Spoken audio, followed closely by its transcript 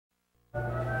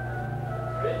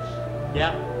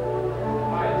Yeah.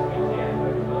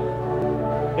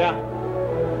 Yeah.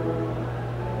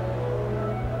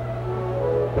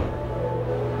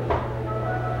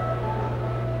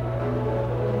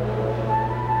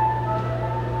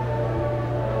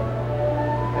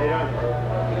 How you doing?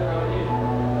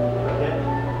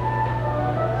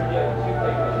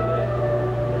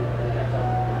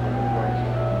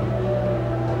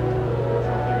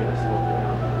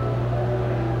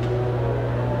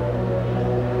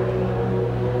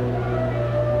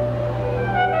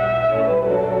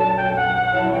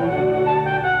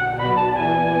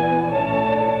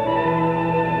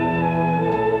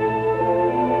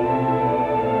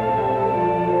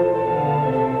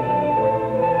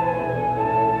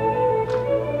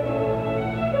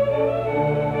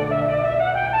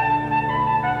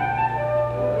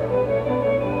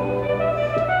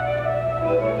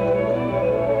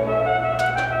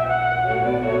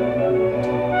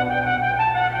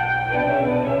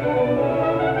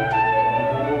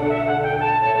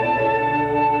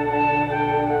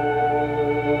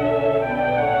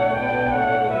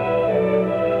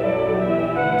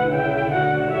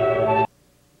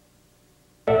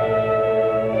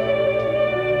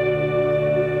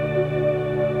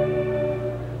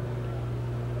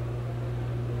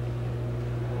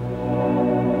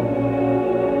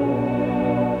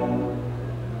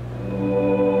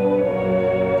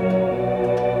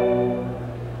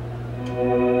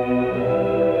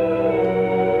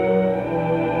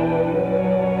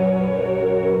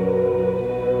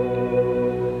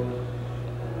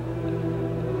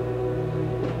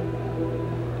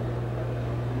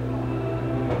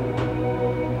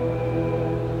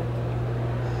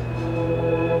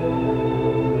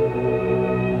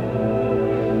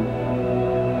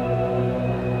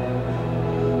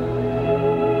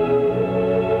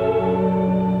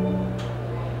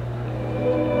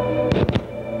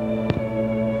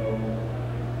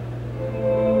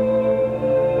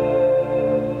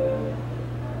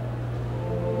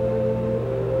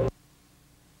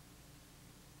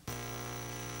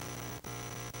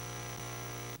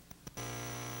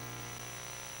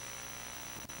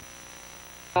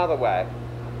 Another way.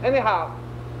 Anyhow,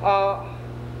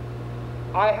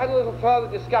 I had a little further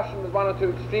discussion with one or two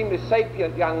extremely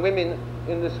sapient young women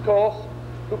in this course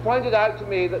who pointed out to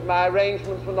me that my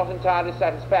arrangements were not entirely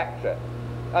satisfactory,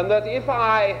 and that if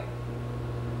I...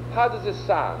 How does this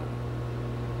sound?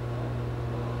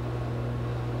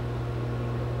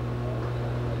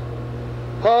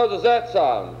 How does that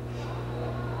sound?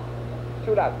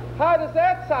 Too loud. How does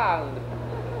that sound?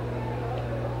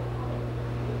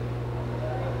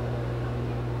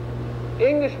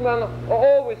 Englishmen are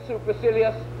always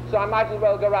supercilious, so I might as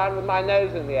well go around with my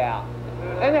nose in the air.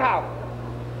 Anyhow,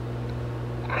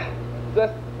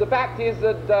 the fact is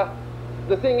that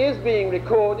the thing is being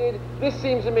recorded. This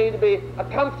seems to me to be a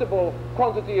comfortable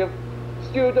quantity of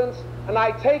students, and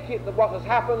I take it that what has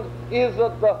happened is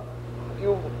that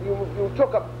you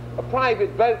took a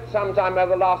private boat sometime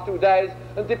over the last 2 days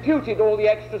and deputed all the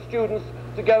extra students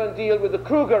to go and deal with the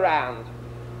Krugerrand.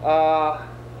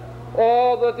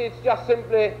 Or that it's just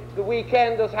simply the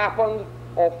weekend has happened,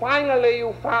 or finally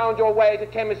you found your way to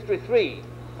Chemistry 3,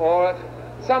 or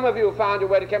some of you found your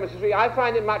way to Chemistry 3. I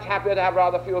find it much happier to have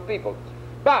rather fewer people.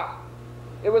 But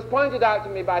it was pointed out to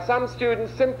me by some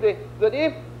students simply that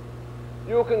if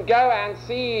you can go and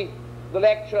see the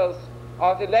lectures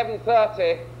at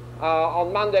 11:30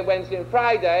 on Monday, Wednesday and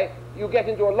Friday, you get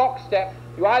into a lockstep.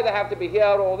 You either have to be here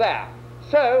or there.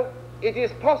 So it is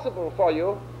possible for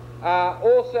you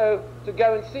also to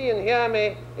go and see and hear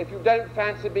me if you don't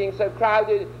fancy being so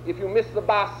crowded, if you miss the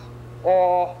bus,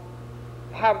 or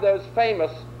have those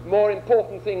famous, more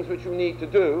important things which you need to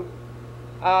do.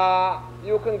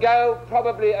 You can go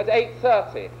probably at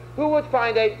 8:30. Who would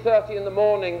find 8:30 in the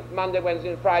morning, Monday, Wednesday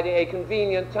and Friday, a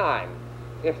convenient time,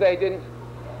 if they didn't?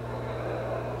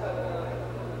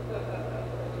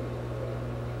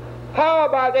 How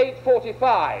about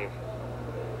 8:45?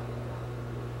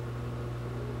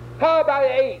 How about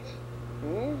 8?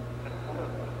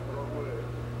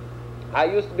 I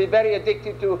used to be very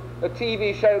addicted to a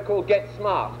TV show called Get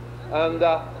Smart, and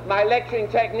my lecturing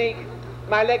technique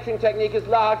is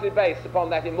largely based upon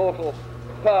that immortal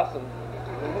person.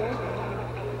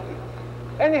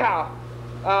 Anyhow,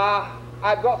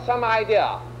 I've got some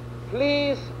idea.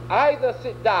 Please either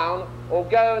sit down or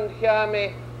go and hear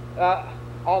me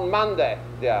on Monday,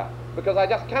 dear, because I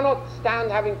just cannot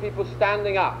stand having people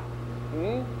standing up.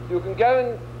 You can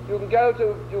go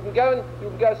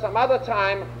some other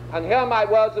time and hear my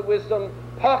words of wisdom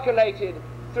percolated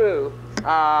through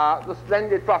the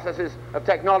splendid processes of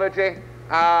technology.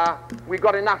 We've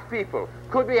got enough people.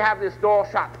 Could we have this door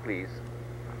shut, please?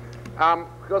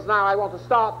 because now I want to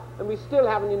start, and we still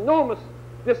have an enormous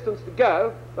distance to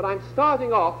go, but I'm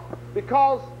starting off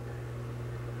because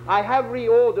I have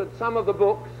reordered some of the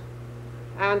books,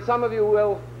 and some of you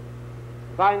will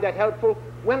find that helpful.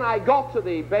 When I got to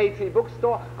the Bay Tree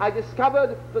bookstore, I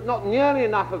discovered that not nearly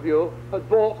enough of you had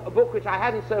bought a book which I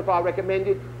hadn't so far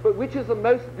recommended, but which is the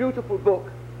most beautiful book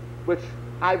which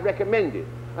I've recommended.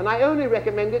 And I only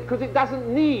recommend it because it doesn't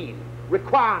need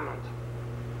requirement.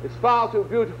 It's far too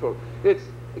beautiful. It's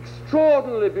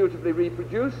extraordinarily beautifully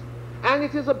reproduced, and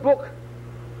it is a book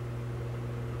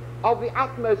of the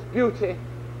utmost beauty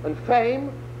and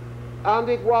fame, and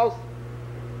it was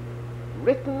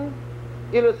written,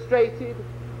 illustrated,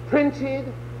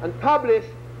 printed, and published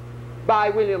by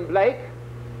William Blake,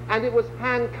 and it was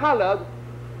hand-colored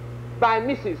by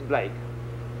Mrs. Blake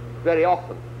very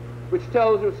often, which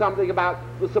tells you something about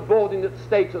the subordinate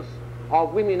status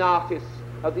of women artists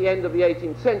at the end of the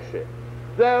 18th century.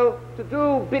 Though, to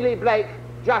do Billy Blake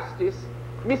justice,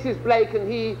 Mrs. Blake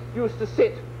and he used to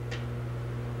sit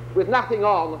with nothing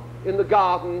on in the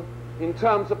garden in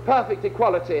terms of perfect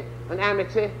equality and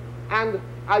amity, and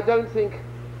I don't think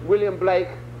William Blake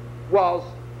was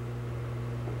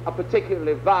a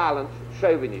particularly violent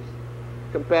chauvinist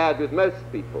compared with most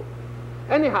people.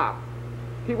 Anyhow,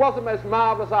 he was a most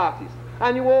marvelous artist,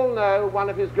 and you all know one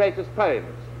of his greatest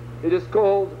poems. It is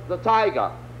called The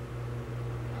Tiger.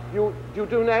 You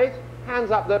do know it? Hands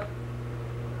up the...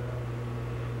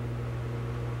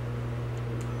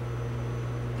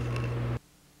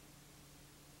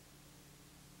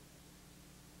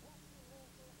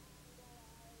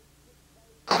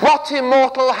 What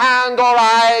immortal hand or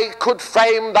eye could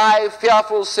frame thy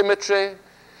fearful symmetry?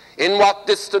 In what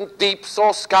distant deeps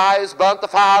or skies burnt the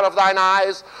fire of thine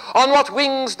eyes? On what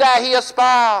wings dare he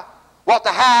aspire? What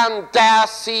the hand dare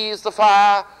seize the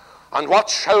fire? And what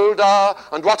shoulder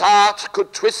and what art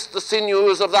could twist the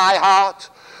sinews of thy heart?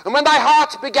 And when thy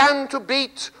heart began to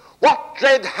beat, what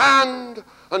dread hand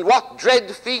and what dread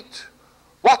feet?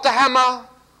 What the hammer?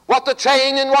 What the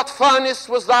chain? In what furnace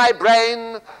was thy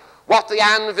brain? What the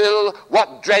anvil?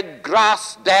 What dread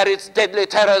grasp dare its deadly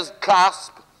terrors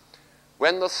clasp?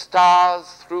 When the stars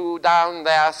threw down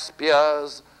their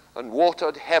spears and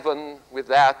watered heaven with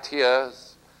their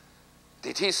tears,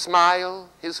 did he smile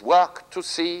his work to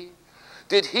see?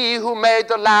 Did he who made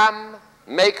the lamb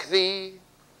make thee?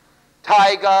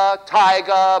 Tiger,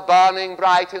 tiger, burning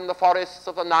bright in the forests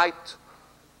of the night,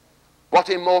 what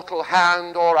immortal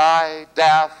hand or eye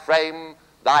dare frame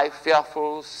thy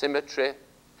fearful symmetry?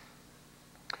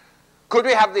 Could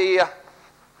we have the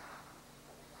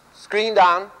screen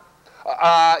down?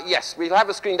 Yes, we'll have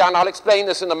the screen down. I'll explain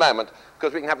this in a moment,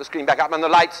 because we can have the screen back up and the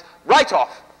lights right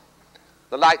off.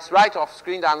 The lights right off,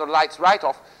 screen down, the lights right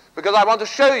off, because I want to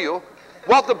show you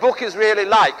what the book is really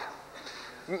like.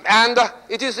 And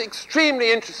it is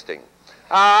extremely interesting.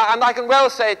 And I can well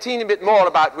say a teeny bit more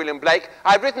about William Blake.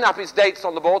 I've written up his dates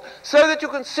on the board so that you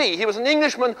can see he was an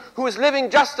Englishman who was living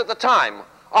just at the time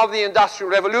of the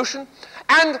Industrial Revolution.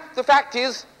 And the fact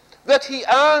is that he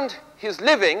earned his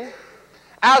living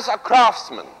as a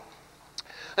craftsman.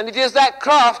 And it is that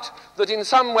craft that in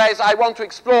some ways I want to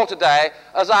explore today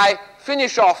as I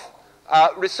finish off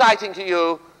reciting to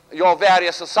you your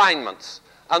various assignments.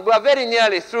 And we're very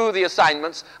nearly through the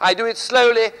assignments. I do it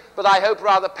slowly, but I hope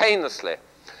rather painlessly.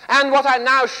 And what I'm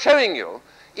now showing you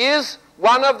is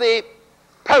one of the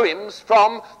poems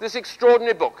from this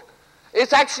extraordinary book.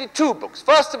 It's actually two books.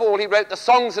 First of all, he wrote the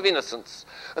Songs of Innocence,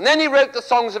 and then he wrote the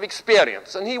Songs of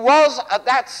Experience. And he was, at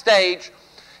that stage,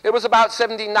 it was about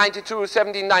 1792,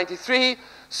 1793,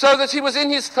 so that he was in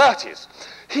his 30s.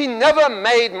 He never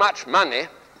made much money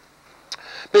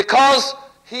because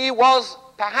he was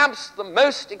perhaps the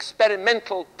most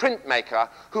experimental printmaker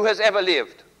who has ever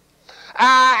lived.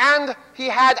 And he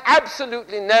had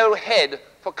absolutely no head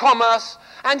for commerce,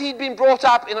 and he'd been brought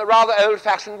up in a rather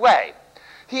old-fashioned way.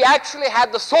 He actually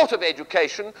had the sort of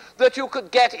education that you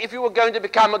could get if you were going to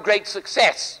become a great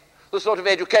success. The sort of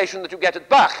education that you get at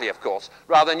Berkeley, of course,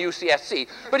 rather than UCSC.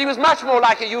 But he was much more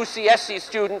like a UCSC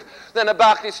student than a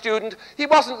Berkeley student. He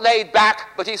wasn't laid back,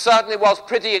 but he certainly was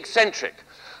pretty eccentric.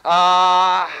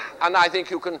 And I think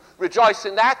you can rejoice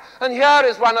in that. And here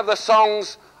is one of the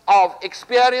songs of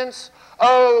experience.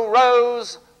 O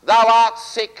rose, thou art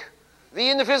sick. The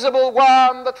invisible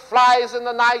worm that flies in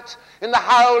the night, in the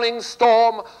howling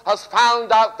storm, has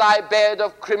found out thy bed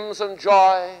of crimson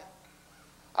joy,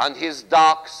 and his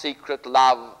dark secret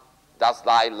love does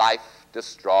thy life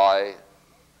destroy.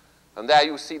 And there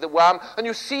you see the worm, and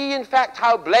you see, in fact,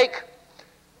 how Blake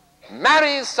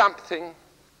marries something.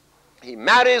 He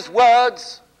marries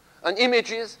words, and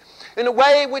images in a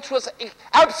way which was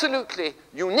absolutely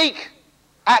unique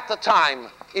at the time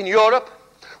in Europe,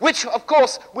 which, of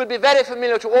course, will be very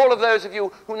familiar to all of those of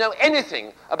you who know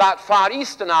anything about Far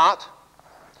Eastern art,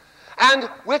 and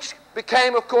which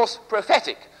became, of course,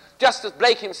 prophetic, just as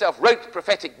Blake himself wrote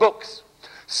prophetic books.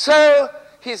 So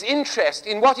his interest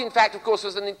in what, in fact, of course,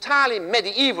 was an entirely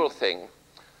medieval thing,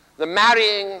 the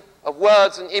marrying of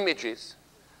words and images,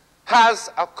 has,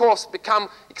 of course, become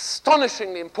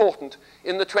astonishingly important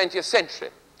in the 20th century,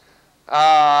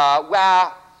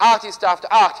 where artist after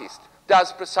artist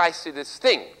does precisely this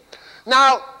thing.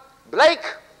 Now, Blake,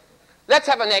 let's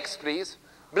have a next, please.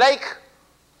 Blake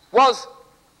was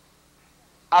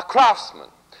a craftsman,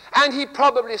 and he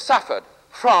probably suffered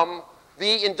from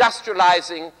the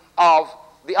industrializing of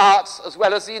the arts as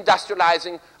well as the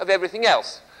industrializing of everything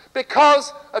else,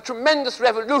 because a tremendous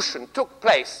revolution took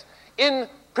place in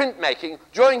printmaking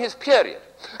during his period.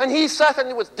 And he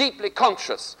certainly was deeply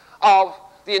conscious of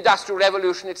the Industrial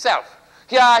Revolution itself.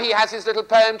 Here he has his little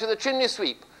poem to the chimney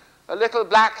sweep, a little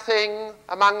black thing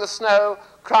among the snow,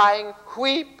 crying,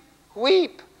 "Weep,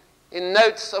 weep," in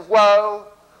notes of woe.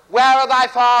 "Where are thy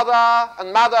father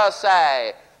and mother,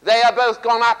 say? They are both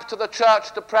gone up to the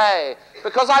church to pray.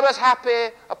 Because I was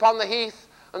happy upon the heath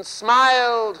and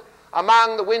smiled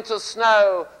among the winter's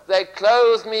snow, they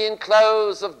clothed me in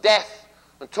clothes of death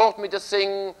and taught me to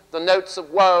sing the notes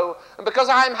of woe. And because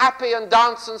I am happy and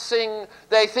dance and sing,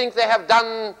 they think they have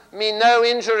done me no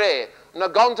injury and are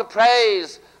gone to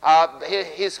praise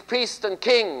his priest and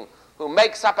king, who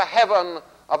makes up a heaven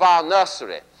of our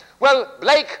nursery." Well,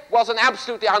 Blake was an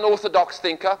absolutely unorthodox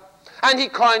thinker, and he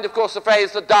coined, of course, the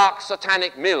phrase "the dark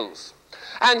satanic mills."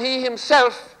 And he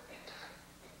himself,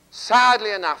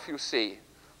 sadly enough, you see,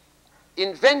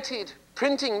 invented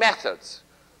printing methods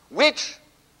which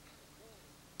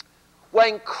were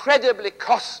incredibly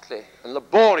costly and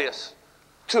laborious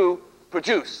to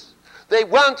produce. They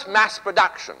weren't mass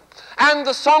production. And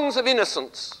the Songs of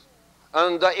Innocence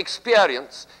and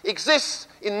Experience exists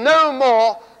in no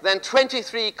more than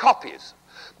 23 copies.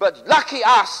 But lucky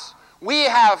us, we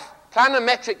have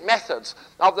planimetric methods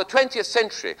of the 20th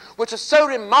century, which are so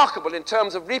remarkable in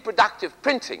terms of reproductive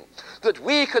printing, that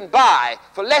we can buy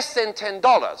for less than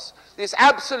 $10 these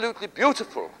absolutely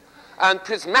beautiful and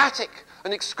prismatic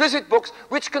and exquisite books,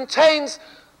 which contains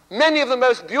many of the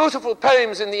most beautiful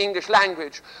poems in the English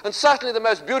language, and certainly the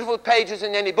most beautiful pages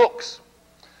in any books.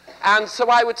 And so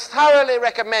I would thoroughly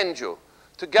recommend you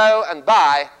to go and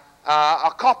buy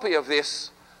a copy of this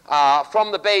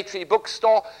from the Bay Tree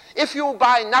bookstore. If you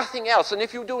buy nothing else, and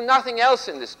if you do nothing else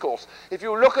in this course, if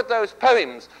you look at those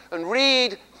poems and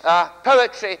read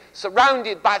poetry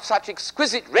surrounded by such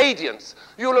exquisite radiance,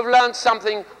 you'll have learned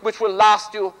something which will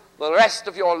last you the rest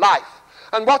of your life.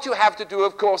 And what you have to do,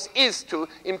 of course, is to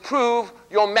improve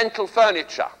your mental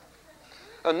furniture.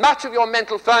 And much of your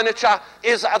mental furniture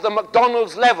is at the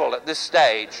McDonald's level at this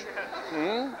stage.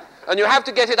 And you have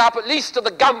to get it up at least to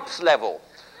the Gump's level.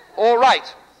 All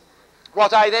right.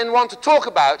 What I then want to talk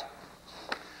about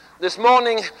this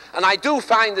morning, and I do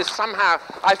find this somehow,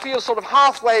 I feel sort of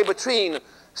halfway between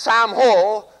Sam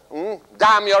Hall,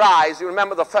 "Damn Your Eyes." You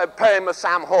remember the poem of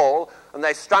Sam Hall? "And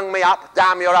they strung me up,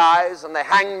 damn your eyes, and they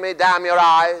hanged me, damn your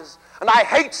eyes. And I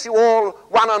hate you all,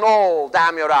 one and all,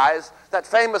 damn your eyes." That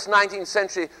famous 19th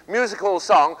century musical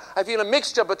song. I feel a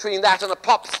mixture between that and a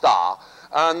pop star,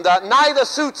 and neither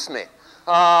suits me.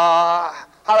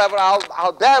 However,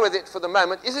 I'll bear with it for the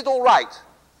moment. Is it all right?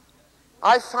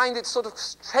 I find it sort of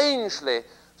strangely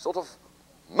sort of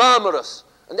murmurous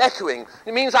and echoing.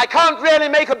 It means I can't really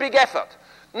make a big effort.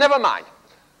 Never mind.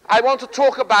 I want to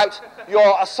talk about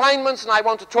your assignments, and I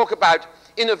want to talk about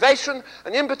innovation,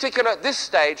 and in particular at this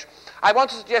stage, I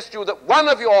want to suggest to you that one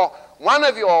of your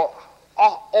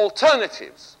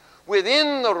alternatives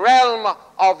within the realm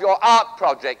of your art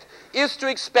project is to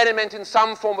experiment in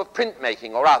some form of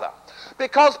printmaking or other.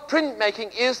 Because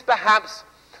printmaking is perhaps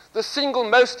the single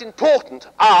most important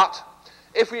art,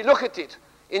 if we look at it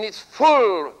in its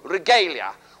full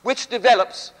regalia, which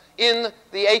develops in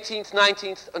the 18th,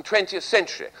 19th, and 20th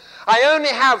century. I only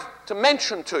have to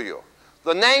mention to you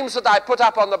the names that I put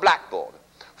up on the blackboard.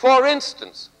 For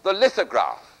instance, the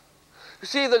lithograph. You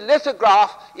see, the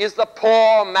lithograph is the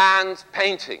poor man's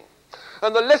painting.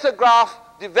 And the lithograph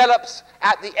develops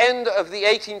at the end of the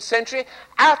 18th century,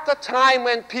 at the time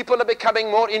when people are becoming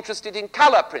more interested in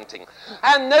color printing.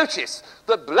 And notice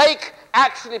that Blake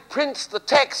actually prints the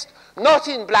text not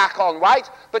in black on white,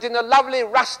 but in a lovely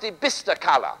rusty bistre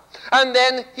color. And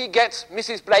then he gets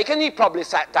Mrs. Blake, and he probably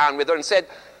sat down with her and said,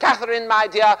 "Catherine, my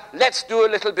dear, let's do a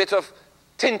little bit of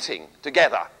tinting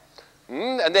together."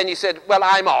 And then he said, "Well,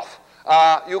 I'm off.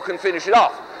 You can finish it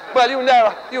off." Well,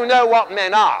 you know what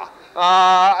men are.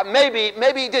 Maybe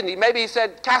he didn't. Maybe he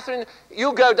said, Catherine,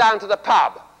 you go down to the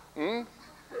pub, and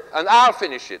I'll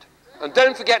finish it. And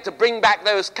don't forget to bring back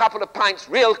those couple of pints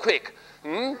real quick.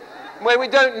 Well, we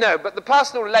don't know, but the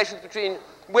personal relations between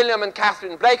William and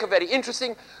Catherine Blake are very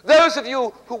interesting. Those of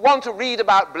you who want to read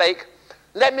about Blake,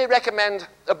 let me recommend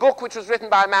a book which was written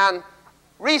by a man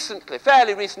recently,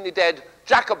 fairly recently dead,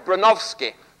 Jakub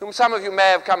Bronowski, whom some of you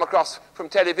may have come across from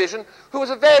television, who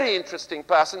was a very interesting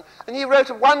person, and he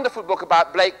wrote a wonderful book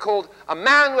about Blake called A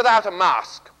Man Without a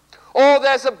Mask. Or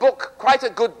there's a book, quite a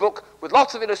good book, with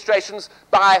lots of illustrations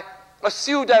by a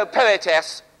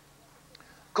pseudo-poetess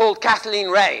called Kathleen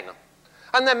Raine.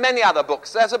 And there are many other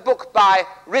books. There's a book by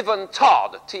Riven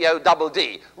Todd,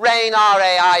 T-O-D-D, Raine,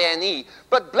 R-A-I-N-E.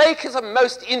 But Blake is a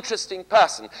most interesting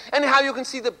person. Anyhow, you can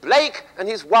see that Blake and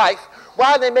his wife,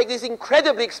 while they make these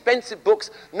incredibly expensive books,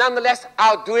 nonetheless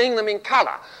are doing them in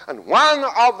color. And one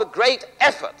of the great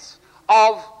efforts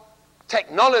of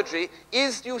technology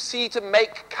is, you see, to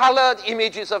make colored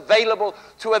images available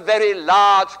to a very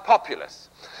large populace.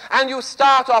 And you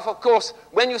start off, of course,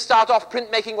 when you start off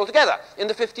printmaking altogether in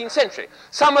the 15th century.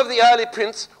 Some of the early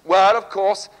prints were, of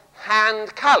course,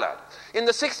 hand-colored. In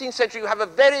the 16th century, you have a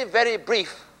very, very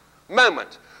brief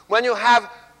moment when you have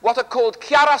what are called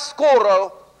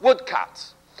chiaroscuro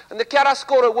woodcuts. And the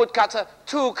chiaroscuro woodcuts are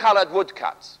two-colored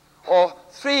woodcuts, or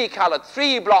three-colored,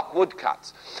 three-block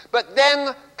woodcuts. But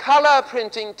then color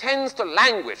printing tends to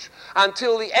languish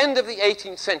until the end of the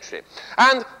 18th century.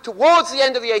 And towards the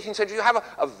end of the 18th century, you have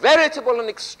a veritable and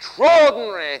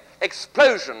extraordinary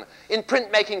explosion in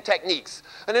printmaking techniques.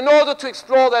 And in order to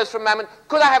explore those for a moment,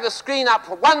 could I have the screen up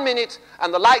for 1 minute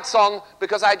and the lights on,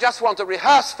 because I just want to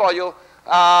rehearse for you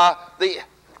the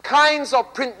kinds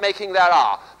of printmaking there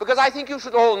are, because I think you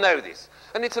should all know this.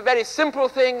 And it's a very simple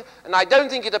thing, and I don't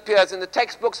think it appears in the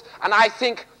textbooks, and I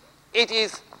think it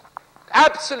is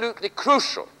absolutely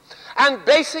crucial. And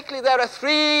basically there are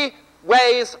three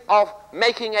ways of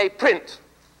making a print.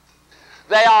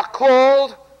 They are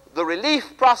called the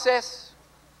relief process,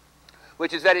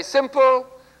 which is very simple,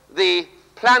 the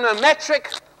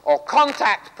planometric or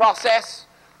contact process.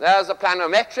 There's the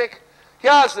planometric,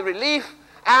 here's the relief,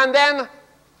 and then,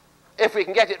 if we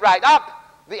can get it right up,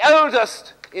 the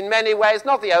oldest in many ways,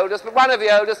 not the oldest, but one of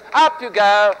the oldest, up you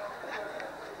go.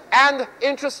 And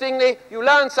interestingly, you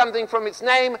learn something from its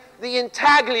name, the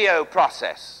intaglio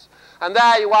process. And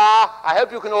there you are. I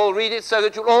hope you can all read it so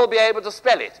that you'll all be able to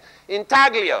spell it.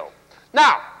 Intaglio.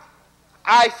 Now,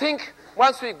 I think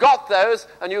once we've got those,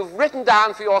 and you've written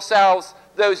down for yourselves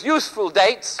those useful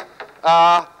dates,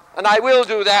 and I will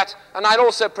do that, and I'll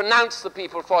also pronounce the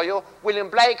people for you: William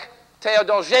Blake,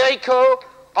 Théodore Géricault,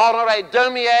 Honoré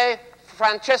Daumier,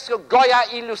 Francesco Goya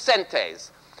y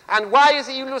Lucentes. And why is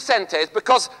he Lucentes?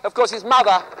 Because, of course, his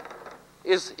mother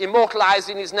is immortalized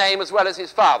in his name as well as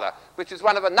his father, which is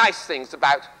one of the nice things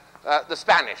about the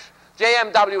Spanish.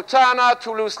 J.M.W. Turner,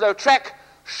 Toulouse-Lautrec,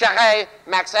 Chagall,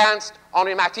 Max Ernst,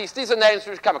 Henri Matisse. These are names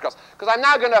which come across. Because I'm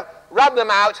now going to rub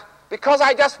them out, because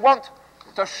I just want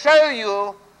to show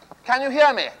you. Can you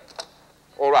hear me?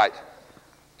 All right.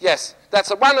 Yes, that's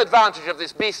the one advantage of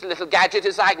this beastly little gadget,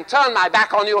 is I can turn my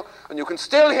back on you and you can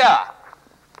still hear.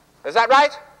 Is that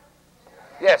right?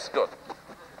 Yes, good.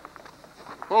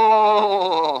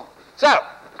 Oh. So,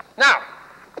 now,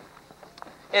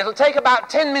 it'll take about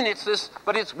 10 minutes,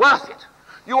 but it's worth it.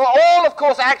 You are all, of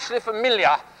course, actually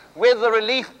familiar with the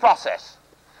relief process.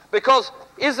 Because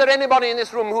is there anybody in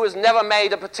this room who has never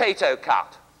made a potato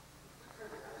cut?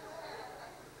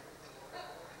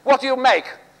 What do you make?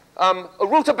 A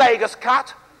rutabagus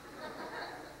cut?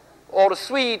 Or a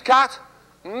Swede cut?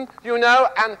 You know,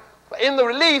 and in the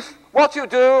relief, what you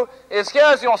do is,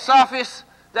 here's your surface,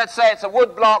 let's say it's a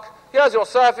wood block, here's your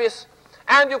surface,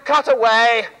 and you cut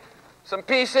away some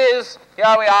pieces.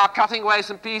 Here we are, cutting away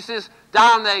some pieces,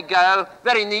 down they go,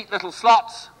 very neat little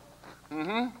slots.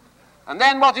 And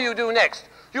then what do you do next?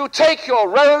 You take your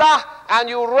roller and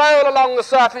you roll along the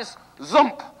surface,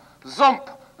 zump, zump,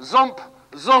 zump,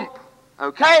 zump,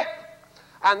 okay?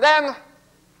 And then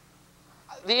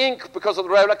the ink, because of the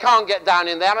roller, can't get down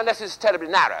in there unless it's terribly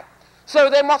narrow. So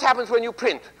then what happens when you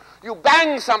print? You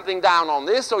bang something down on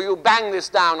this, or you bang this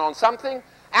down on something,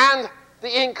 and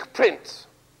the ink prints.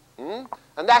 And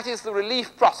that is the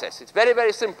relief process. It's very,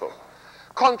 very simple.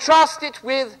 Contrast it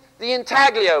with the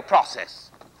intaglio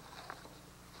process.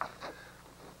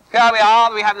 Here we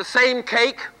are. We have the same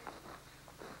cake,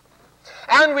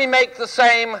 and we make the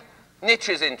same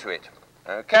niches into it.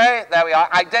 Okay, there we are,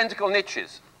 identical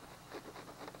niches.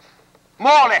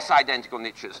 More or less identical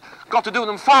niches. Got to do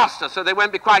them faster so they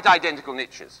won't be quite identical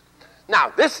niches.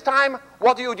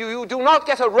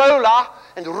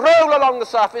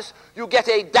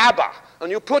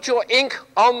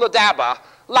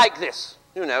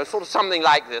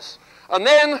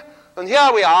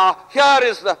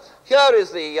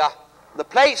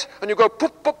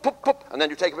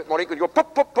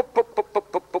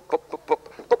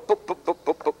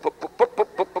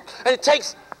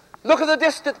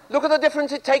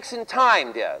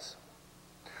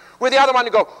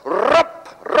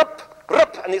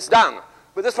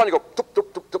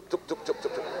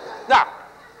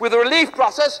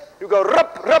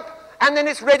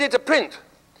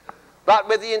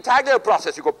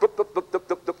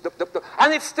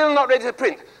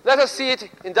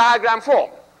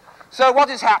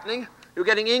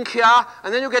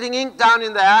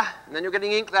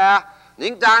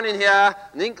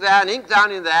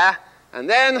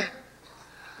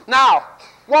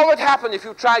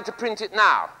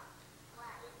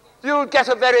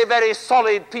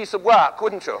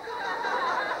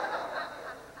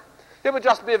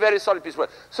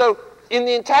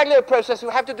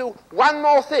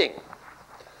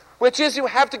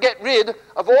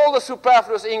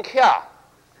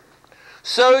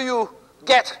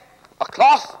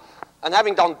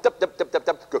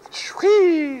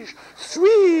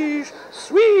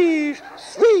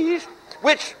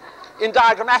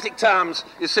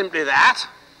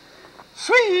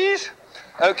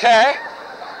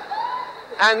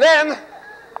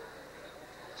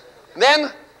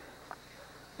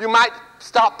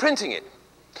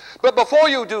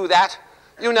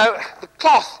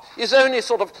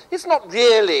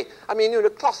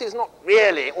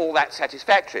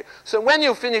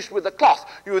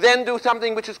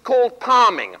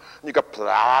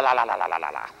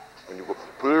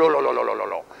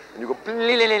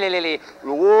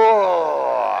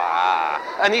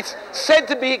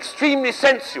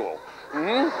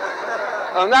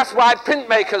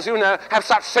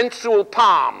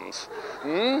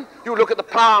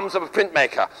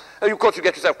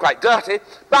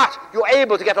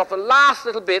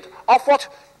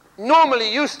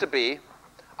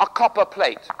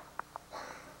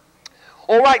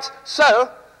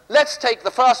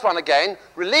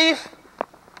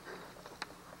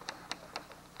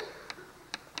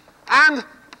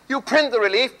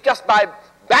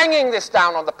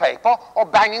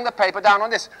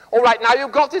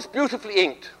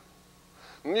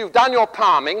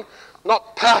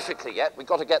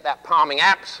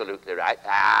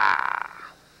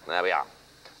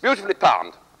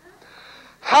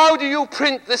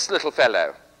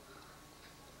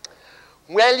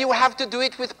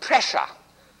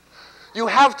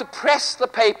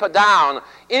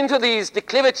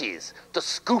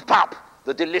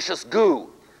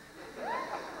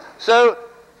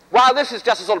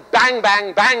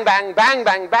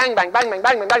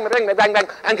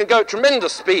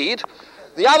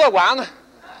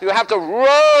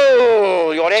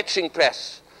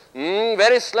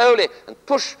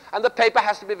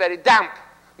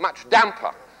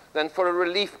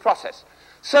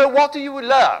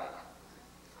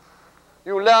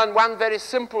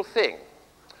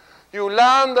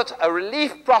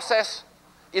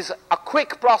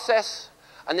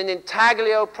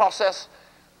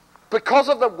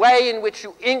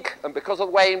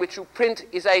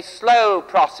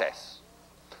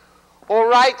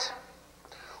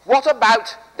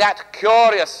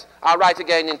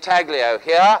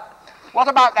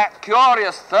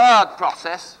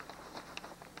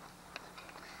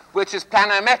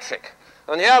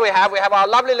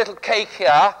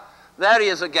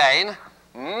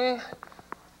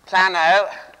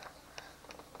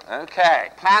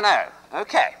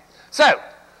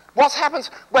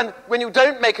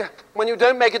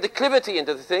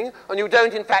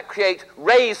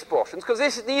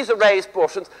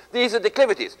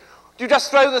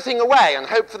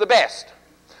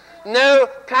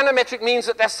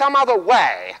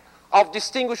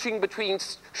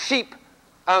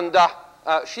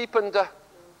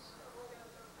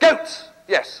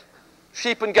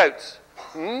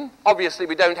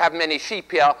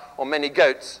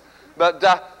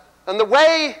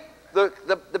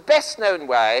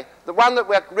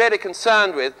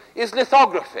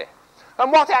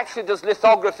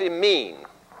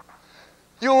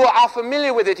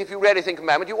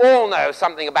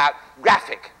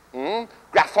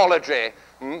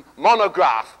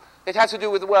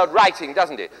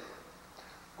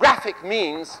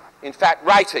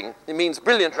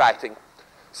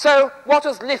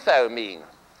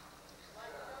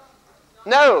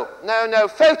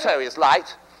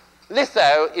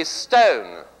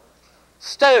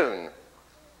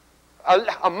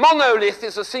 a monolith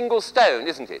is a single stone,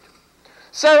 isn't it?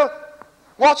 So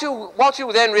what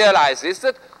you then realize is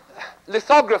that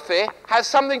lithography has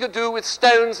something to do with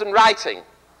stones and writing.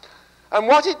 And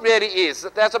what it really is,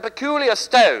 that there's a peculiar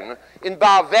stone in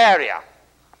Bavaria,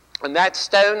 and that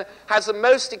stone has the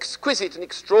most exquisite and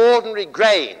extraordinary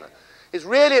grain. It's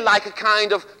really like a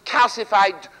kind of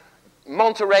calcified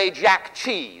Monterey Jack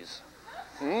cheese.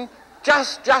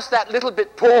 Just that little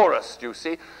bit porous, you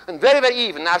see, and very, very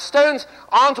even. Now, stones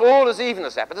aren't all as even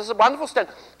as that, but this is a wonderful stone.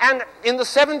 And in the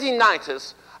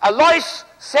 1790s, Alois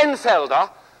Senfelder,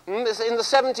 in the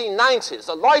 1790s,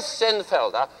 Alois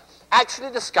Senfelder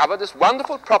actually discovered this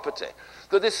wonderful property,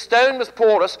 that this stone was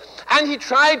porous, and he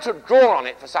tried to draw on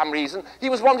it for some reason. He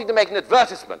was wanting to make an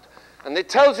advertisement. And it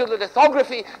tells you that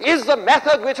lithography is the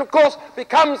method which, of course,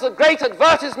 becomes the great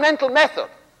advertisemental method.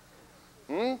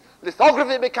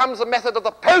 Lithography becomes the method of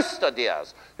the poster,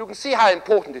 dears. You can see how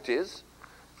important it is.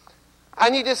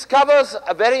 And he discovers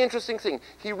a very interesting thing.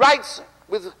 He writes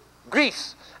with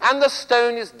grease, and the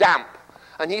stone is damp.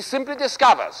 And he simply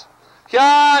discovers,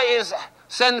 here is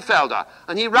Senfelder,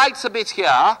 and he writes a bit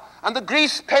here, and the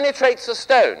grease penetrates the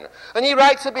stone. And he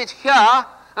writes a bit here,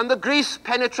 and the grease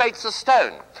penetrates the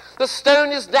stone. The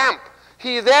stone is damp.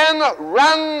 He then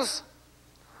runs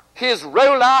his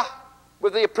roller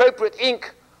with the appropriate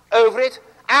ink over it,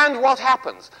 and what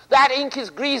happens? That ink is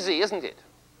greasy, isn't it?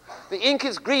 The ink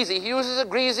is greasy. He uses a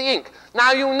greasy ink.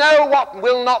 Now, you know what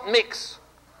will not mix?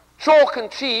 Chalk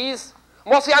and cheese.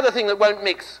 What's the other thing that won't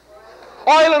mix?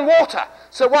 Oil and water.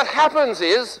 So what happens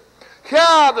is,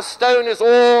 here the stone is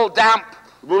all damp.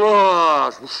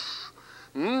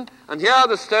 And here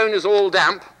the stone is all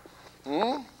damp.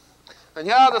 And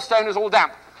here the stone is all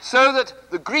damp. So that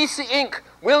the greasy ink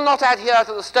will not adhere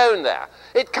to the stone there.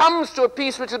 It comes to a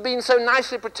piece which has been so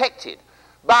nicely protected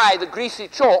by the greasy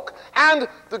chalk, and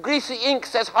the greasy ink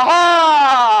says,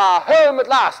 ha-ha, home at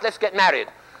last, let's get married.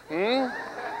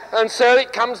 And so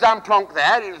it comes down plonk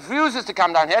there. It refuses to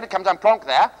come down here. It comes down plonk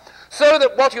there. So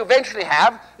that what you eventually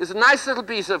have is a nice little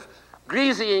piece of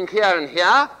greasy ink here and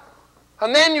here.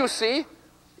 And then you see,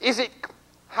 is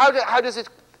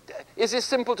this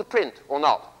simple to print or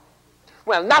not?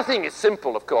 Well, nothing is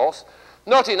simple, of course,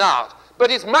 not in art,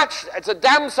 but it's a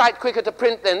damn sight quicker to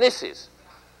print than this is.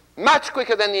 Much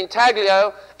quicker than the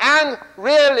intaglio, and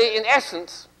really, in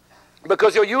essence,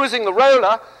 because you're using the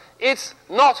roller, it's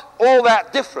not all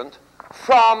that different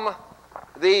from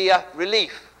the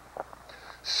relief.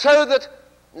 So that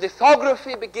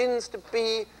lithography begins to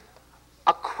be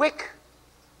a quick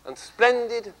and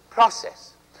splendid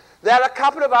process. There are a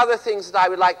couple of other things that I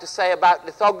would like to say about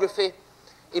lithography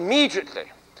immediately.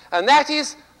 And that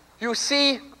is, you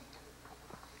see,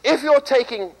 if you're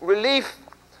taking relief,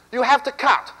 you have to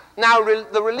cut. Now,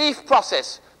 the relief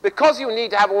process, because you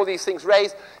need to have all these things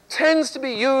raised, tends to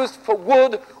be used for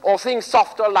wood or things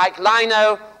softer like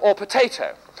lino or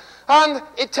potato. And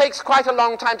it takes quite a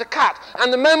long time to cut.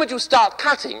 And the moment you start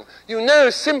cutting, you know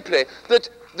simply that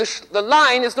the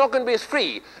line is not going to be as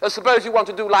free as suppose you want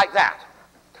to do like that.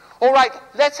 All right,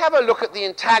 let's have a look at the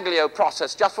intaglio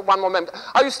process just for one more moment.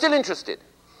 Are you still interested?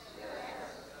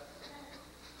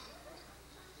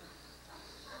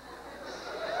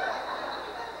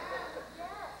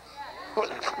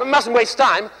 We mustn't waste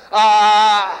time.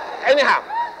 Anyhow,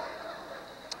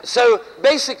 so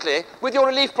basically, with your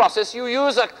relief process, you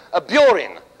use a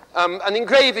burin, an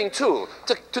engraving tool,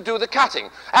 to do the cutting.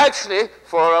 Actually,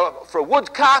 for a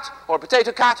wood cut or a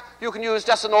potato cut, you can use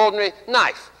just an ordinary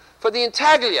knife. For the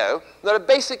intaglio, there are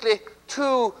basically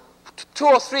two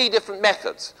or three different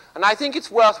methods, and I think it's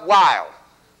worthwhile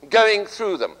going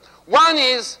through them. One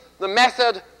is the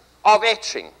method of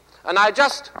etching, and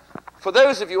for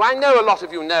those of you, I know a lot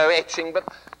of you know etching, but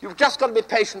you've just got to be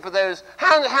patient for those.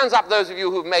 Hands up those of you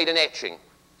who've made an etching.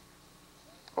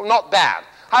 Well, not bad.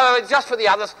 However, just for the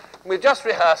others, we'll just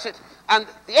rehearse it, and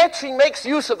the etching makes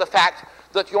use of the fact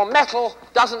that your metal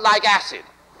doesn't like acid.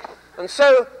 And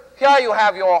so here you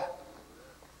have your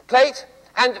plate,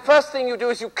 and the first thing you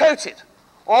do is you coat it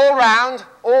all round,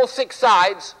 all 6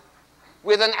 sides,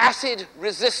 with an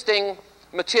acid-resisting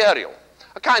material,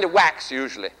 a kind of wax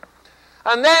usually.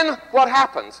 And then what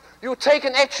happens? You take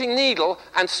an etching needle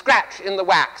and scratch in the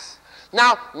wax.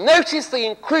 Now, notice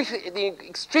the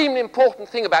extremely important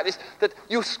thing about this, that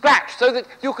you scratch so that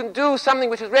you can do something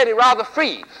which is really rather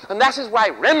free. And that is why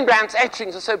Rembrandt's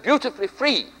etchings are so beautifully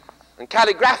free and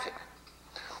calligraphic.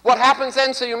 What happens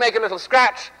then? So you make a little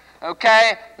scratch.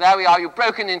 Okay, there we are. You've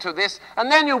broken into this.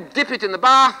 And then you dip it in the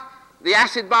bath, the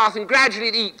acid bath, and gradually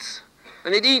it eats.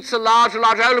 And it eats a larger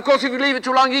hole. Of course, if you leave it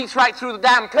too long, it eats right through the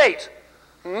damn plate.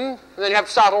 And then you have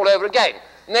to start all over again.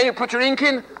 And then you put your ink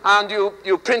in, and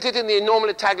you print it in the normal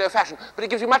intaglio fashion. But it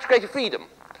gives you much greater freedom.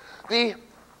 The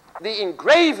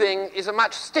engraving is a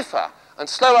much stiffer and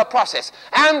slower process.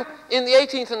 And in the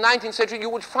 18th and 19th century, you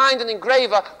would find an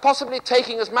engraver possibly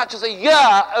taking as much as a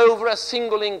year over a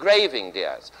single engraving,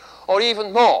 dears, or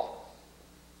even more.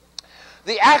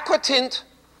 The aquatint,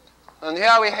 and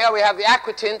here we have the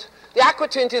aquatint. The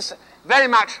aquatint is very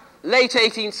much late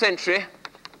 18th century.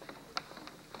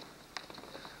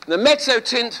 The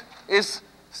mezzotint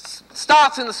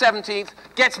starts in the 17th,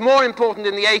 gets more important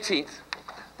in the 18th.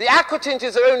 The aquatint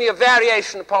is only a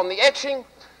variation upon the etching.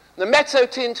 The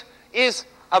mezzotint is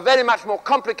a very much more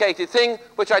complicated thing,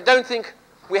 which I don't think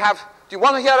we have. Do you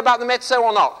want to hear about the mezzo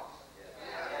or not?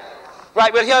 Yes.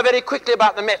 Right, we'll hear very quickly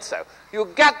about the mezzo. You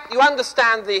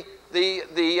understand the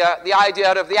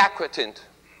idea of the aquatint.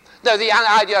 No, the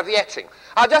idea of the etching.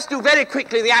 I'll just do very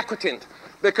quickly the aquatint,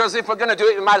 because if we're going to do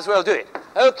it, we might as well do it.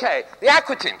 Okay, the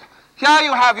aquatint. Here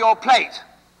you have your plate.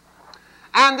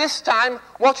 And this time,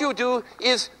 what you do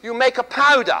is you make a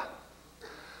powder.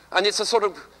 And it's a sort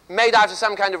of made out of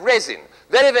some kind of resin.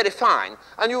 Very, very fine.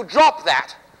 And you drop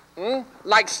that,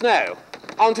 like snow,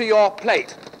 onto your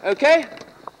plate. Okay?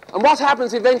 And what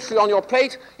happens eventually on your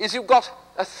plate is you've got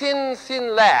a thin,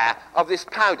 thin layer of this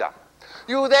powder.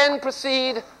 You then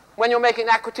proceed, when you're making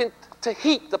aquatint, to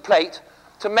heat the plate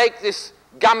to make this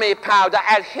gummy powder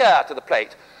adhere to the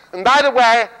plate. And by the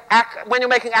way, when you're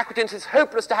making aquatint, it's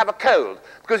hopeless to have a cold,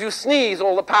 because you sneeze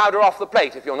all the powder off the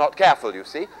plate if you're not careful, you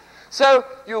see. So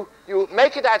you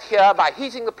make it adhere by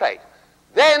heating the plate.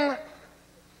 Then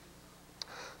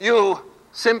you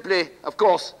simply, of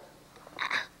course,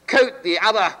 coat the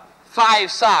other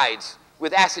 5 sides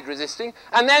with acid resisting,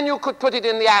 and then you could put it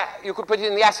in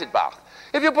the acid bath.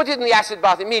 If you put it in the acid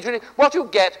bath immediately, what you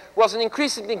get was an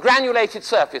increasingly granulated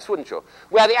surface, wouldn't you?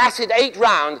 Where the acid ate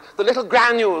round the little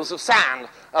granules of sand,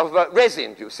 of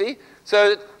resin, you see? So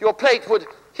that your plate would,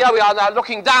 here we are now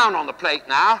looking down on the plate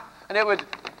now, and it would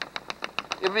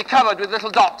be covered with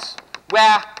little dots,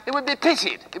 where it would be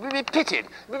pitted. It would be pitted.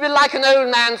 It would be like an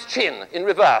old man's chin in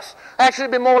reverse. Actually,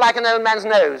 it would be more like an old man's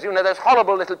nose, you know, those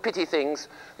horrible little pitty things.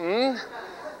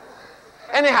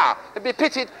 Anyhow, it'd be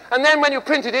pitted, and then when you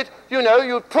printed it, you know,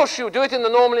 you do it in the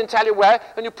normal intaglio way,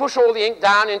 and you push all the ink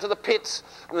down into the pits,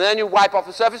 and then you wipe off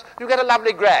the surface, you get a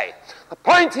lovely grey. The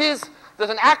point is that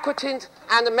an aquatint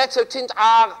and a mezzotint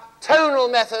are tonal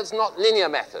methods, not linear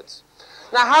methods.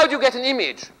 Now, how do you get an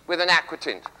image with an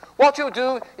aquatint? What you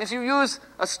do is you use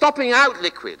a stopping out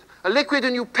liquid,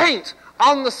 and you paint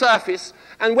on the surface,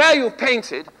 and where you've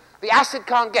painted, the acid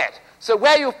can't get. So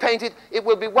where you've painted, it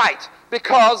will be white,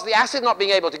 because the acid not being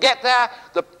able to get there,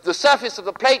 the surface of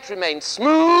the plate remains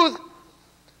smooth.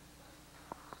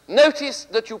 Notice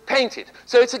that you painted.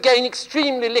 So it's again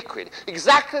extremely liquid,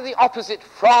 exactly the opposite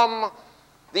from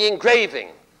the engraving,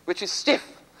 which is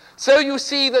stiff. So you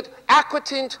see that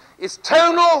aquatint is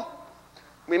tonal.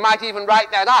 We might even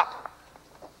write that up.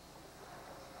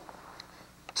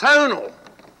 Tonal.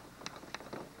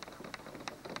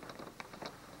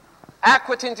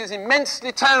 Aquatint is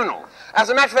immensely tonal. As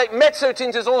a matter of fact,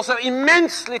 mezzotint is also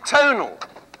immensely tonal.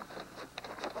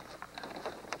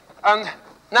 And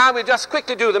now we'll just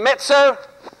quickly do the mezzo.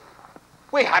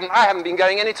 I haven't been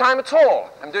going any time at all.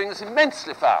 I'm doing this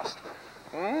immensely fast.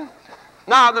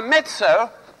 Now the mezzo,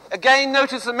 again,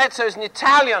 notice the mezzo is an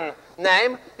Italian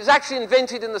name. It's actually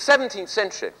invented in the 17th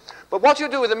century. But what you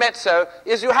do with the mezzo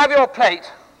is you have your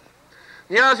plate.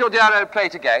 Here's your dear old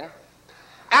plate again.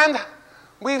 And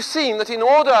we've seen that in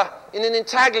order, in an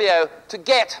intaglio, to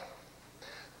get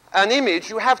an image,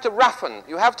 you have to roughen.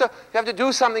 You have to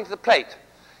do something to the plate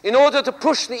in order to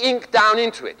push the ink down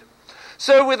into it.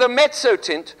 So with a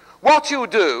mezzotint, what you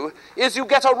do is you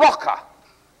get a rocker,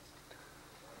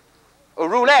 a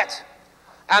roulette.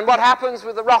 And what happens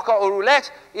with the rocker or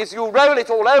roulette is you roll it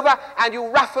all over and you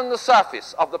roughen the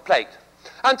surface of the plate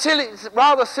until it's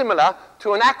rather similar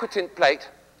to an aquatint plate.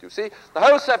 You see, the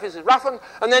whole surface is roughened,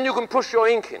 and then you can push your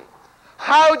ink in.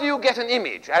 How do you get an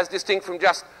image, as distinct from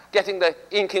just getting the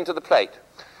ink into the plate?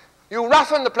 You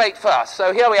roughen the plate first.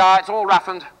 So here we are, it's all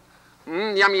roughened.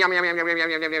 Yummy, yummy, yummy, yummy, yummy,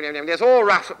 yummy, yummy, yummy, yummy. It's all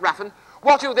roughened.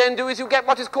 What you then do is you get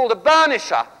what is called a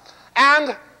burnisher,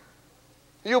 and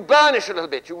you burnish a little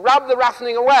bit. You rub the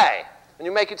roughening away, and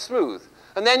you make it smooth.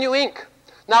 And then you ink.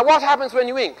 Now, what happens when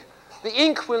you ink? The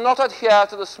ink will not adhere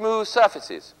to the smooth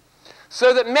surfaces.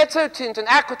 So that mezzotint and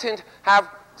aquatint have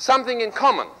something in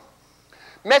common.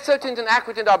 Mezzotint and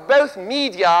aquatint are both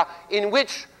media in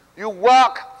which you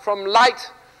work from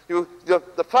light.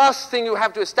 The first thing you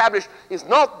have to establish is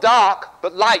not dark,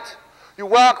 but light. You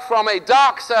work from a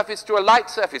dark surface to a light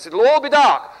surface. It'll all be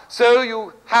dark, so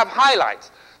you have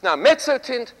highlights. Now,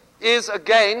 mezzotint is,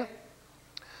 again,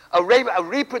 a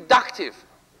reproductive.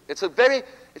 It's a very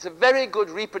good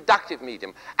reproductive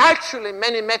medium. Actually,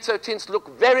 many mezzotints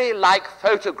look very like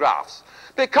photographs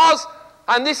because,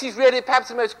 and this is really perhaps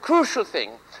the most crucial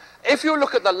thing, if you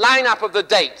look at the lineup of the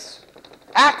dates,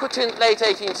 aquatint, late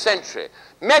 18th century,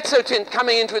 mezzotint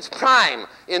coming into its prime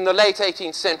in the late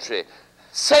 18th century,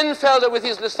 Senfelder with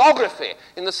his lithography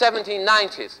in the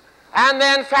 1790s, and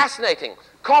then fascinating,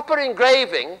 copper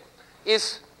engraving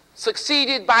is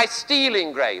succeeded by steel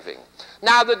engraving.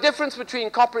 Now, the difference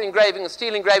between copper engraving and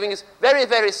steel engraving is very,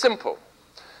 very simple,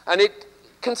 and it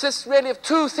consists really of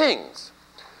two things.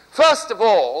 First of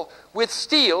all, with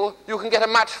steel, you can get a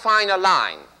much finer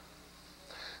line.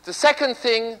 The second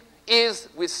thing is,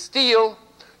 with steel,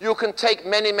 you can take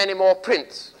many, many more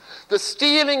prints. The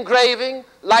steel engraving,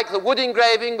 like the wood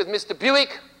engraving with Mr.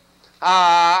 Buick,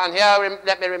 and here,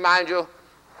 let me remind you,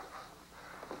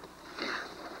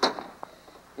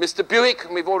 Mr. Buick,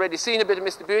 and we've already seen a bit of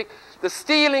Mr. Buick, the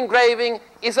steel engraving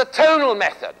is a tonal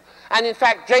method. And in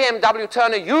fact, J.M.W.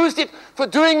 Turner used it for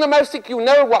doing the most, you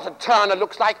know what a Turner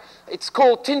looks like. It's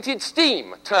called tinted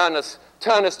steam, Turner's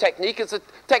technique. It's a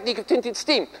technique of tinted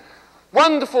steam.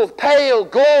 Wonderful pale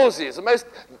gauzes, the most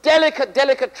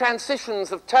delicate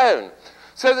transitions of tone,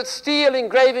 so that steel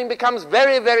engraving becomes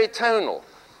very, very tonal.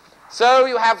 So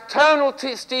you have tonal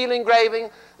steel engraving.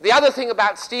 The other thing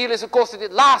about steel is, of course, that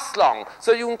it lasts long.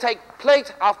 So you can take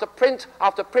plate after print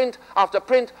after print after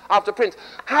print after print.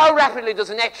 How rapidly does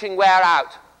an etching wear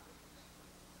out?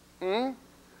 50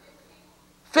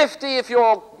 if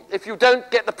you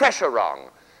don't get the pressure wrong.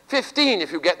 15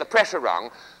 if you get the pressure wrong.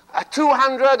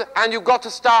 200 and you've got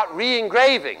to start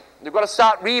re-engraving. You've got to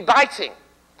start re-biting.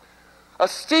 A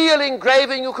steel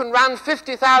engraving you can run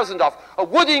 50,000 off. A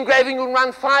wood engraving you can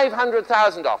run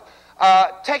 500,000 off.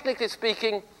 Technically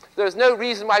speaking, there is no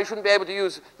reason why you shouldn't be able to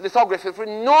use lithography for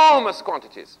enormous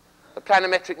quantities, the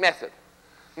planimetric method.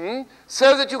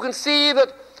 So that you can see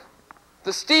that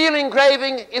the steel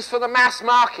engraving is for the mass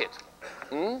market.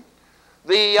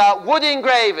 The wood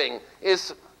engraving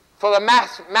is for the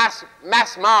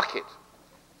mass market.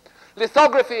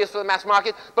 Lithography is for the mass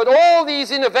market, but all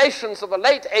these innovations of the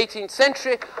late 18th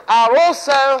century are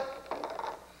also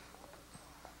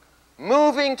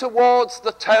moving towards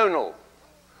the tonal,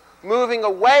 moving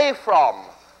away from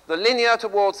the linear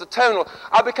towards the tonal,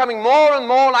 are becoming more and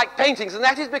more like paintings, and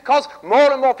that is because more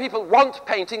and more people want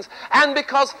paintings, and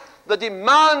because the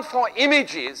demand for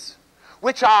images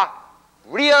which are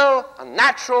real and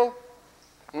natural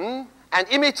and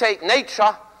imitate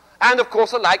nature, and of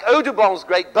course are like Audubon's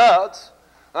great birds,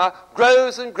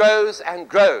 grows and grows and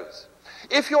grows.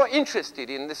 If you're interested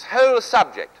in this whole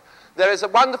subject, there is a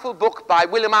wonderful book by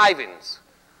William Ivins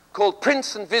called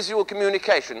Prints and Visual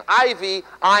Communication,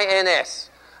 I-V-I-N-S.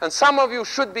 And some of you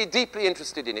should be deeply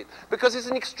interested in it, because it's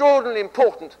an extraordinarily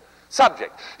important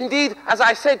subject. Indeed, as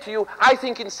I said to you, I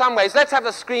think in some ways, let's have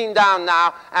the screen down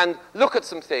now and look at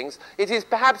some things. It is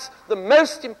perhaps the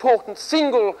most important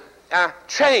single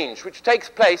change which takes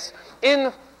place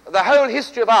in the whole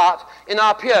history of art in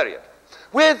our period,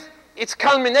 with its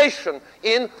culmination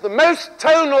in the most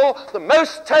tonal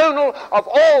of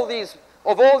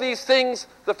all these things,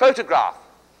 the photograph.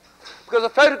 Because a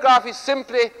photograph is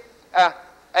simply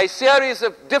a series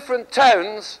of different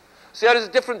tones, series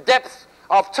of different depths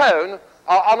of tone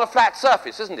on a flat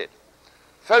surface, isn't it?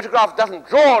 Photograph doesn't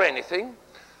draw anything.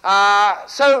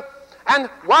 And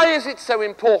why is it so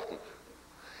important?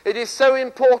 It is so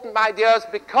important, my dears,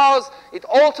 because it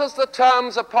alters the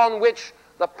terms upon which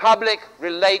the public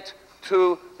relate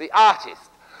to the artist.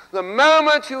 The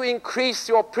moment you increase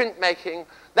your printmaking,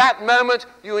 that moment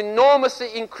you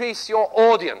enormously increase your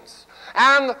audience.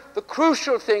 And the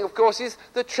crucial thing, of course, is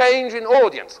the change in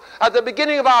audience. At the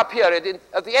beginning of our period,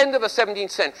 at the end of the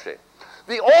 17th century,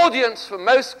 the audience for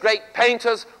most great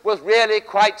painters was really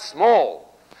quite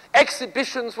small.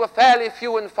 Exhibitions were fairly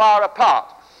few and far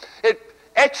apart.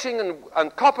 Etching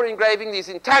and copper engraving, these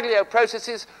intaglio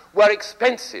processes, were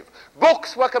expensive.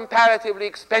 Books were comparatively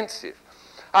expensive.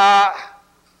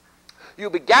 You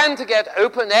began to get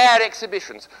open-air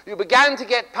exhibitions. You began to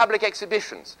get public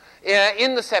exhibitions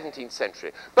in the 17th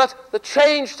century. But the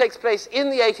change takes place in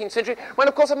the 18th century when,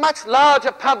 of course, a much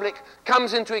larger public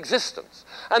comes into existence.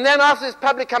 And then after this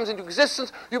public comes into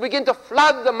existence, you begin to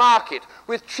flood the market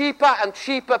with cheaper and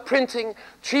cheaper printing,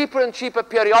 cheaper and cheaper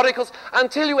periodicals,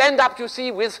 until you end up, you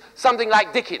see, with something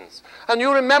like Dickens. And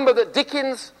you remember that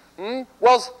Dickens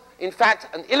was, in fact,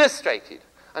 an illustrated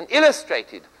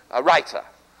writer.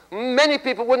 Many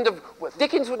people wouldn't have,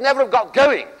 Dickens would never have got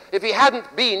going if he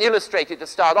hadn't been illustrated to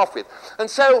start off with. And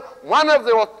so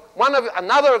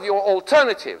another of your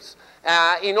alternatives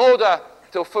in order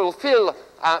to fulfill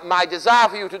my desire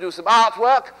for you to do some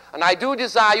artwork, and I do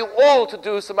desire you all to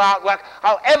do some artwork,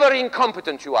 however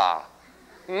incompetent you are.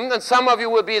 And some of you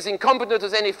will be as incompetent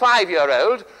as any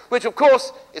 5-year-old, which of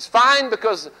course is fine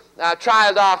because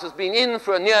child art has been in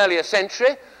for nearly a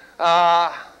century,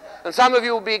 and some of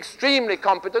you will be extremely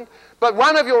competent, but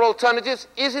one of your alternatives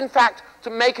is in fact to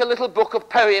make a little book of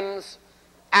poems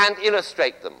and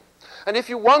illustrate them. And if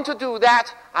you want to do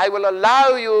that, I will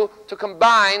allow you to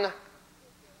combine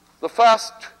your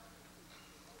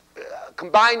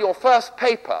first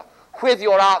paper with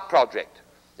your art project.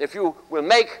 If you will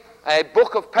make a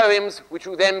book of poems which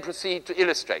you then proceed to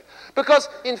illustrate. Because,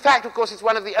 in fact, of course, it's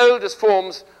one of the oldest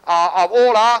forms of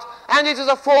all art, and it is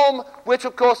a form which,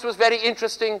 of course, was very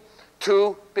interesting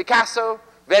to Picasso,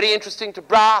 very interesting to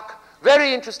Braque,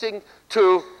 very interesting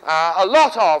to a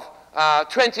lot of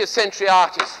 20th century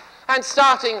artists, and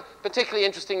starting particularly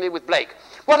interestingly with Blake.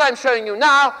 What I'm showing you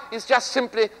now is just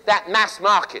simply that mass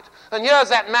market. And here's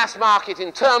that mass market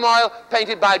in turmoil,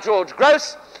 painted by George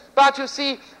Gross. But you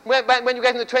see, when you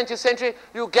get in the 20th century,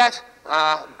 you get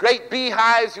great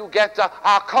beehives, you get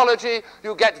arcology,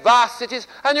 you get vast cities,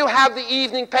 and you have the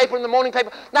evening paper and the morning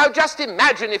paper. Now just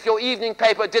imagine if your evening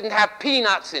paper didn't have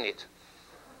peanuts in it.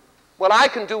 Well, I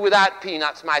can do without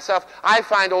peanuts myself. I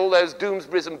find all those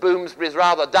Doomsburys and Boomsburys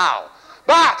rather dull.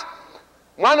 But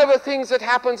one of the things that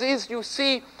happens is, you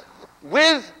see,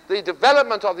 with the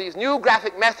development of these new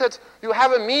graphic methods, you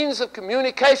have a means of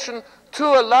communication to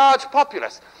a large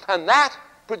populace. And that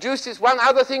produces one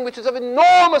other thing which is of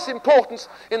enormous importance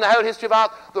in the whole history of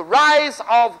art, the rise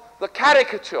of the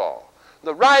caricature,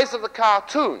 the rise of the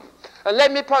cartoon. And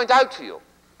let me point out to you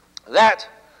that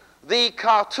the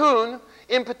cartoon,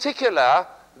 in particular,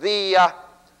 the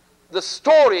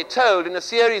story told in a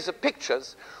series of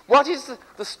pictures, what is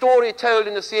the story told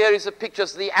in a series of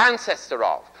pictures the ancestor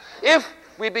of? If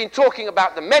we've been talking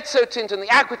about the mezzotint and the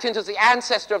aquatint as the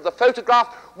ancestor of the photograph,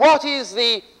 what is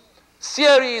the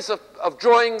series of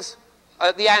drawings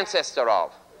the ancestor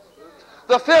of?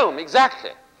 The film,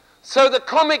 exactly. So the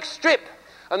comic strip,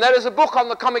 and there is a book on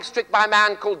the comic strip by a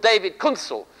man called David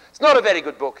Kunzel. It's not a very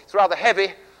good book. It's rather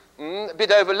heavy, a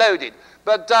bit overloaded.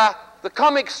 But the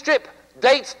comic strip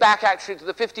dates back actually to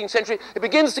the 15th century. It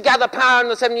begins to gather power in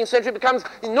the 17th century, becomes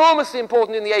enormously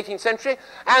important in the 18th century,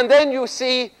 and then you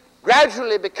see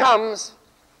gradually becomes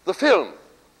the film.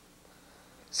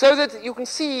 So that you can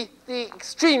see the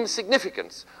extreme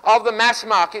significance of the mass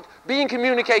market being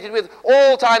communicated with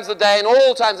all times of the day and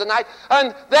all times of the night.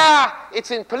 And there it's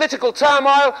in political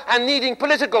turmoil and needing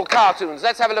political cartoons.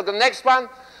 Let's have a look at the next one.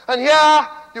 And here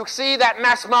you see that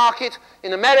mass market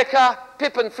in America,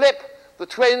 Pip and Flip, the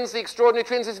twins, the extraordinary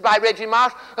twins. This is by Reggie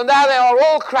Marsh. And there they are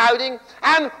all crowding.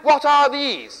 And what are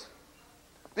these?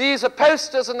 These are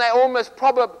posters, and they almost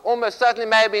certainly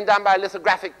may have been done by a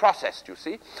lithographic process, you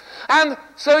see. And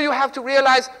so you have to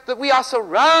realize that we are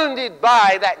surrounded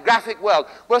by that graphic world.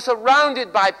 We're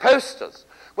surrounded by posters.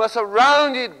 We're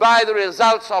surrounded by the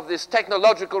results of this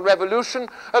technological revolution.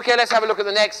 Okay, let's have a look at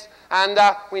the next. And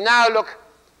we now look,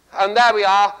 and there we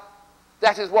are.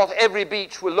 That is what every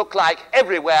beach will look like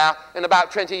everywhere in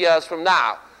about 20 years from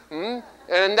now.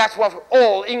 And that's what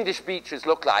all English beaches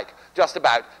look like, just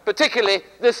about. Particularly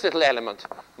this little element.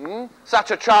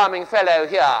 Such a charming fellow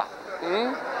here.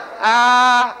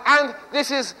 And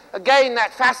this is, again,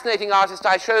 that fascinating artist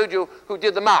I showed you who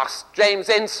did the masks, James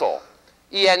Ensor,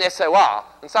 E-N-S-O-R.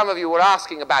 And some of you were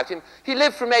asking about him. He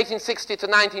lived from 1860 to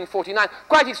 1949.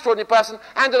 Quite extraordinary person.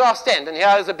 And at Ostend. And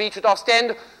here is a beach at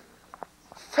Ostend,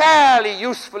 fairly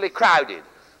usefully crowded.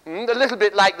 A little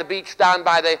bit like the beach down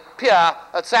by the pier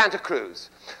at Santa Cruz.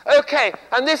 Okay,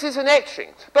 and this is an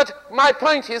etching. But my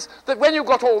point is that when you've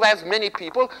got all those many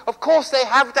people, of course they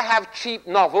have to have cheap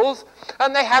novels,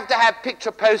 and they have to have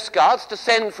picture postcards to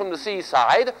send from the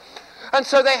seaside, and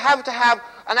so they have to have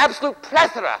an absolute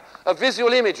plethora of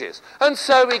visual images. And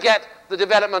so we get the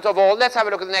development of all, let's have a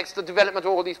look at the next, the development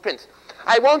of all these prints.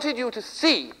 I wanted you to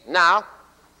see now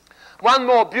one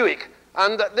more Buick,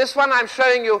 and this one I'm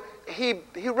showing you. He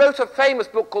wrote a famous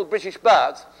book called British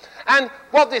Birds, and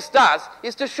what this does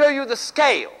is to show you the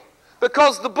scale,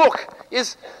 because the book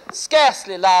is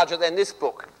scarcely larger than this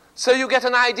book. So you get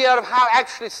an idea of how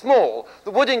actually small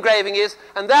the wood engraving is,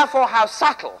 and therefore how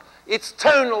subtle its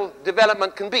tonal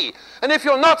development can be. And if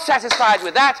you're not satisfied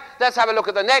with that, let's have a look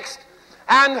at the next.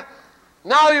 And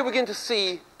now you begin to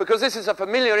see, because this is a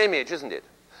familiar image, isn't it?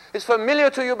 It's familiar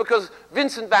to you because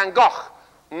Vincent van Gogh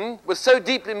was so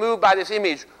deeply moved by this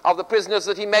image of the prisoners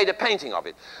that he made a painting of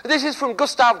it. This is from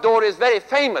Gustave Doré's very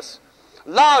famous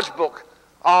large book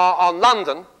on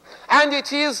London, and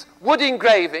it is wood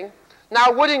engraving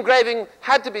Now, wood engraving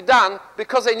had to be done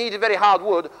because they needed very hard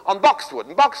wood on boxwood.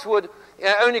 And boxwood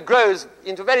only grows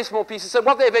into very small pieces. So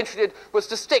what they eventually did was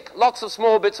to stick lots of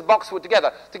small bits of boxwood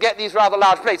together to get these rather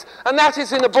large plates. And that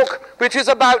is in a book which is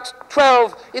about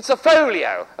 12, it's a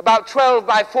folio, about 12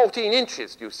 by 14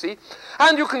 inches, you see.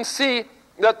 And you can see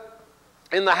that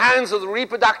in the hands of the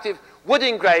reproductive wood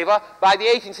engraver by the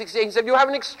 1860s, 1870, you have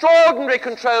an extraordinary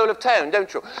control of tone,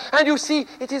 don't you? And you see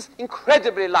it is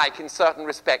incredibly like, in certain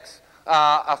respects,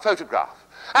 a photograph.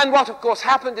 And what, of course,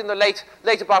 happened in the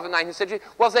later part of the 19th century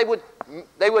was they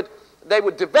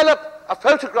would develop a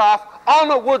photograph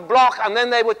on a wood block, and then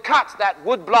they would cut that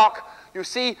wood block, you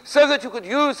see, so that you could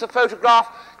use the photograph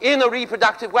in a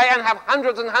reproductive way and have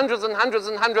hundreds and hundreds and hundreds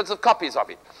and hundreds of copies of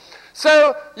it.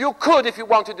 So you could, if you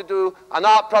wanted to do an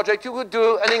art project, you could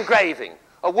do an engraving,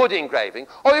 a wood engraving,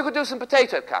 or you could do some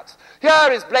potato cuts. Here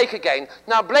is Blake again.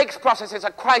 Now, Blake's processes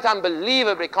are quite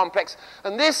unbelievably complex,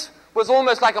 and this was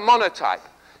almost like a monotype.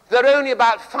 There are only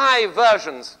about 5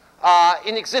 versions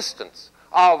in existence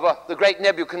of the great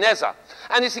Nebuchadnezzar.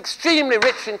 And it's extremely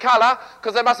rich in color,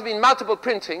 because there must have been multiple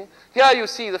printing. Here you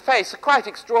see the face, a quite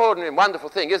extraordinary and wonderful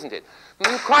thing, isn't it?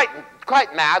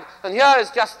 Quite mad. And here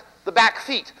is just the back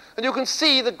feet. And you can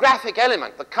see the graphic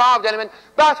element, the carved element,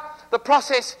 but the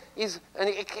process is an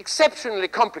exceptionally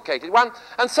complicated one.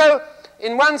 And so,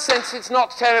 in one sense, it's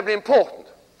not terribly important.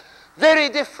 Very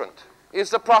different is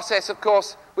the process, of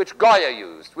course, which Goya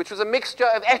used, which was a mixture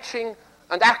of etching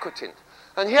and aquatint.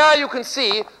 And here you can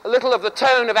see a little of the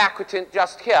tone of aquatint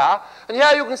just here. And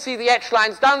here you can see the etch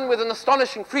lines done with an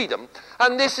astonishing freedom.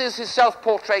 And this is his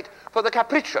self-portrait for the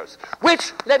Capriccios,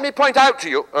 which, let me point out to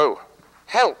you, oh,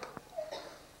 help.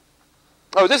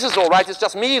 Oh, this is all right, it's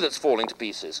just me that's falling to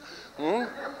pieces.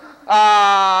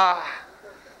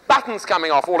 Buttons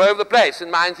coming off all over the place in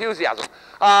my enthusiasm.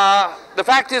 The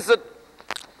fact is that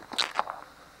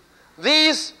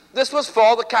this was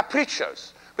for the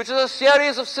Capriccios, which is a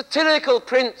series of satirical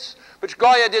prints which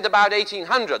Goya did about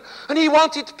 1800. And he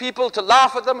wanted people to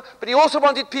laugh at them, but he also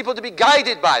wanted people to be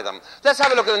guided by them. Let's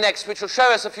have a look at the next, which will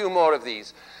show us a few more of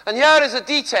these. And here is a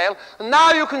detail, and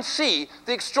now you can see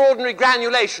the extraordinary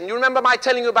granulation. You remember my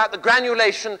telling you about the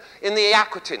granulation in the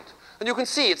aquatint. And you can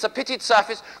see it's a pitted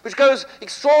surface which goes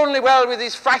extraordinarily well with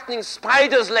these frightening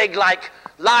spider's leg-like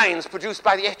lines produced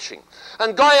by the etching.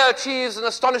 And Goya achieves an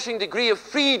astonishing degree of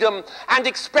freedom and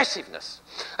expressiveness.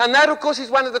 And that, of course, is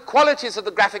one of the qualities of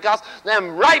the graphic arts. They're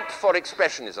ripe for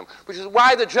expressionism, which is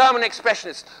why the German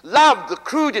expressionists loved the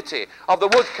crudity of the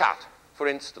woodcut, for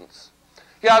instance.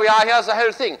 Here we are, here's the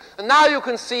whole thing. And now you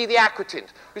can see the aquatint.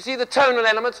 You see the tonal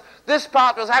elements. This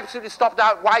part was absolutely stopped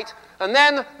out white. And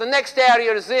then the next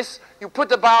area is this. You put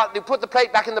the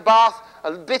plate back in the bath,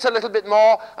 bit a little bit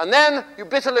more, and then you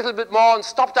bit a little bit more and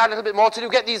stopped out a little bit more till you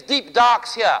get these deep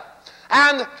darks here.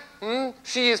 And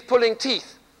she is pulling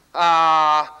teeth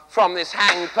from this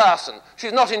hanged person.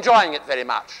 She's not enjoying it very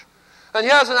much. And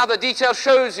here's another detail,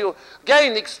 shows you,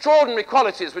 again, the extraordinary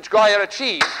qualities which Goya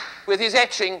achieved with his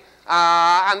etching,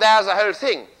 and there's the whole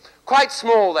thing. Quite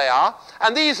small they are,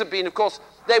 and these have been, of course,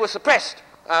 they were suppressed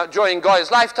during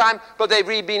Goya's lifetime, but they've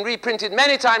been reprinted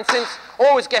many times since,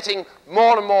 always getting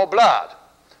more and more blurred.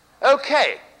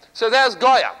 Okay, so there's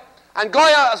Goya. And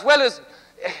Goya, as well as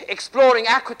exploring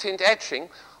aquatint etching,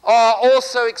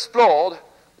 also explored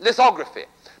lithography,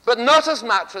 but not as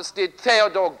much as did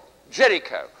Theodore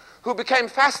Géricault, who became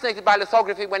fascinated by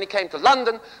lithography when he came to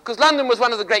London, because London was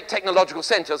one of the great technological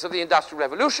centres of the Industrial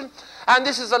Revolution, and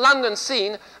this is a London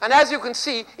scene, and as you can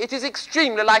see, it is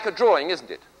extremely like a drawing, isn't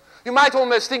it? You might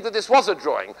almost think that this was a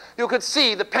drawing. You could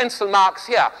see the pencil marks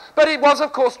here, but it was,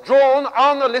 of course, drawn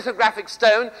on a lithographic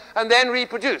stone and then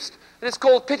reproduced. It is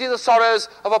called Pity the Sorrows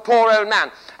of a Poor Old Man.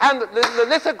 And the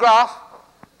lithograph,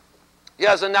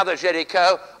 here's another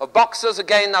Géricault of boxers,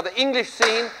 again another English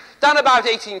scene, done about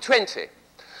 1820.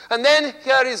 And then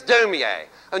here is Daumier,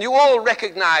 and you all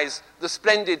recognize the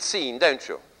splendid scene, don't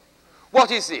you? What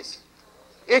is this?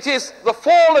 It is the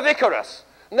fall of Icarus.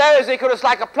 And there is Icarus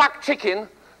like a plucked chicken,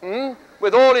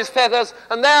 with all his feathers,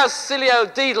 and there's silly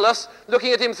old Daedalus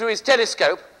looking at him through his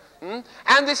telescope.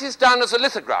 And this is done as a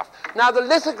lithograph. Now, the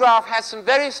lithograph has some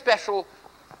very special,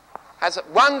 has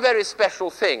one very special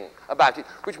thing about it,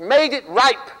 which made it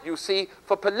ripe, you see,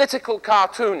 for political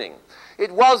cartooning.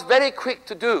 It was very quick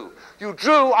to do. You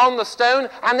drew on the stone,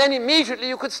 and then immediately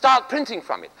you could start printing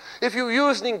from it. If you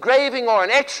used an engraving or an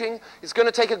etching, it's going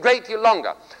to take a great deal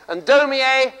longer. And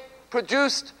Daumier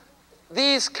produced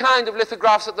these kind of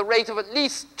lithographs at the rate of at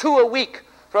least 2 a week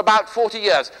for about 40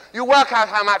 years. You work out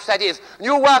how much that is, and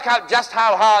you work out just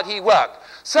how hard he worked.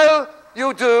 So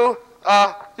you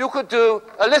could do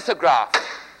a lithograph.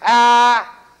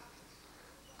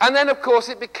 And then, of course,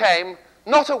 it became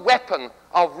not a weapon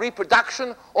of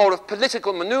reproduction or of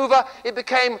political maneuver. It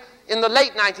became, in the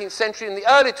late 19th century, in the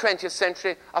early 20th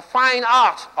century, a fine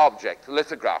art object, the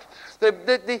lithograph.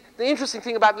 The interesting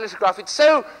thing about the lithograph, it's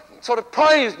so sort of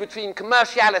poised between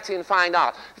commerciality and fine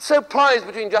art. It's so poised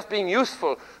between just being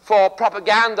useful for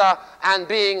propaganda and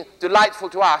being delightful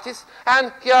to artists.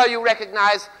 And here you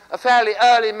recognize a fairly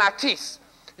early Matisse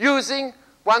using,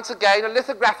 once again, a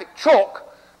lithographic chalk,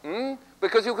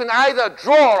 because you can either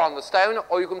draw on the stone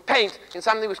or you can paint in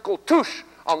something which is called touche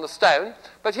on the stone.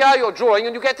 But here you're drawing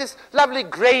and you get this lovely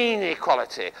grainy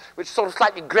quality, which sort of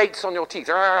slightly grates on your teeth.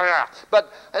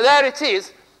 But there it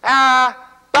is.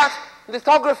 But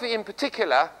lithography in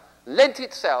particular lent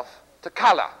itself to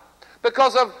color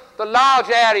because of the large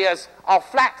areas of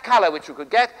flat color which you could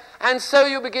get. And so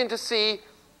you begin to see,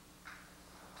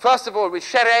 first of all with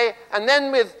Cheryl, and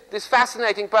then with this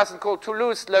fascinating person called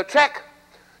Toulouse-Lautrec,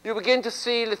 you begin to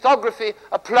see lithography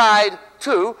applied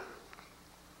to,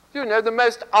 you know, the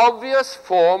most obvious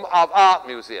form of art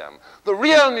museum, the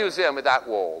real museum with that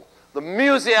wall, the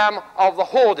museum of the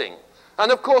hoarding.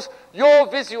 And of course, your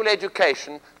visual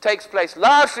education takes place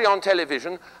largely on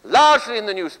television, largely in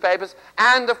the newspapers,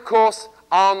 and of course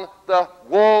on the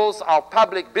walls of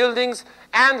public buildings,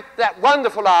 and that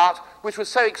wonderful art which was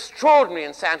so extraordinary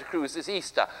in Santa Cruz this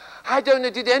Easter. I don't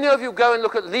know, did any of you go and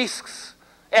look at Lisk's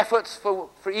efforts for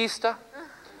Easter?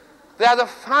 They're the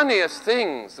funniest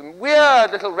things, and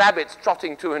weird little rabbits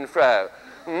trotting to and fro,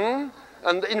 and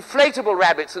inflatable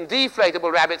rabbits and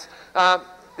deflatable rabbits.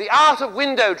 The art of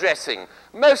window dressing,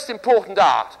 most important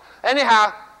art.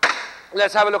 Anyhow,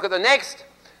 let's have a look at the next.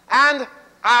 And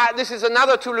this is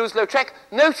another Toulouse-Lautrec.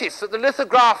 Notice that the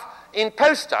lithograph in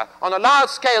poster on a large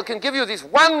scale can give you these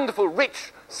wonderful,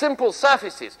 rich, simple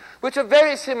surfaces, which are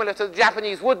very similar to the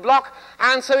Japanese woodblock,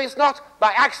 and so it's not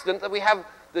by accident that we have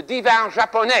the divan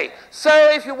japonais. So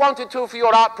if you wanted to, for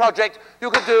your art project, you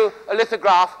could do a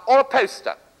lithograph or a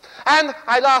poster. And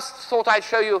I last thought I'd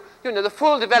show you, the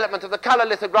full development of the color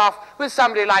lithograph with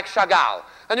somebody like Chagall.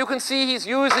 And you can see he's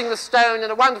using the stone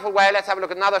in a wonderful way. Let's have a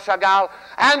look at another Chagall.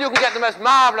 And you can get the most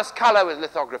marvelous color with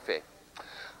lithography.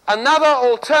 Another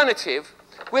alternative,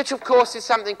 which of course is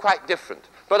something quite different,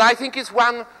 but I think is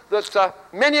one that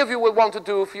many of you will want to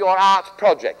do for your art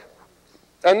project.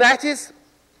 And that is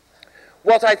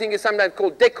what I think is sometimes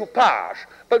called découpage.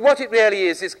 But what it really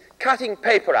is cutting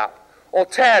paper up or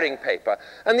tearing paper.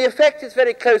 And the effect is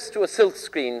very close to a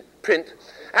silkscreen print.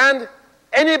 And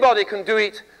anybody can do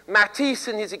it. Matisse,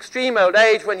 in his extreme old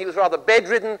age, when he was rather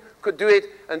bedridden, could do it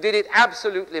and did it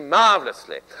absolutely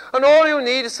marvelously. And all you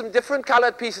need is some different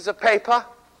colored pieces of paper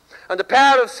and a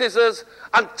pair of scissors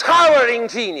and towering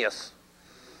genius.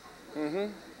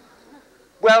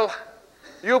 Well,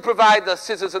 you provide the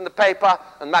scissors and the paper,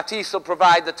 and Matisse will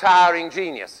provide the towering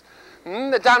genius.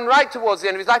 They're done right towards the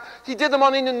end of his life. He did them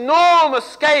on an enormous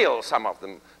scale, some of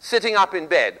them, sitting up in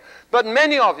bed. But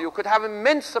many of you could have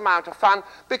immense amount of fun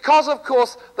because, of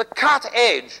course, the cut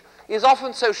edge is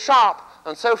often so sharp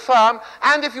and so firm,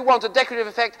 and if you want a decorative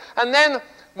effect, and then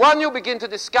one you begin to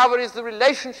discover is the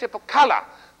relationship of color.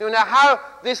 You know, how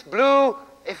this blue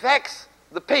affects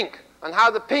the pink, and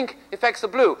how the pink affects the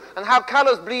blue, and how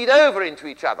colors bleed over into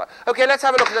each other. Okay, let's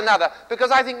have a look at another,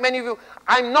 because I think many of you,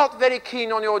 I'm not very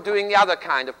keen on your doing the other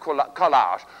kind of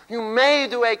collage. You may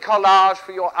do a collage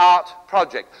for your art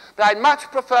project, but I'd much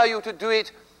prefer you to do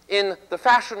it in the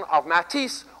fashion of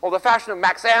Matisse or the fashion of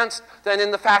Max Ernst than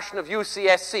in the fashion of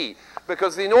UCSC,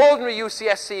 because the ordinary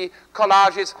UCSC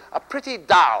collages are pretty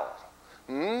dull.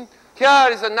 Here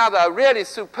is another really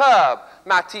superb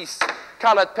Matisse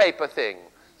colored paper thing.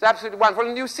 It's absolutely wonderful.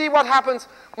 And you see what happens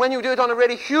when you do it on a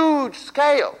really huge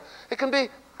scale. It can be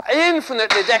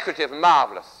infinitely decorative and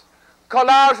marvelous.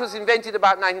 Collage was invented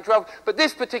about 1912, but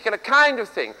this particular kind of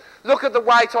thing, look at the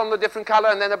white on the different color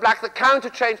and then the black, the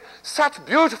counterchange, such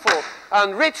beautiful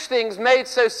and rich things made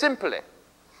so simply,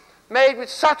 made with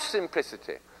such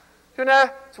simplicity. You know,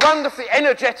 it's wonderfully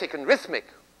energetic and rhythmic.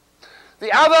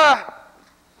 The other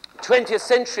 20th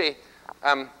century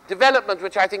development,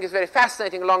 which I think is very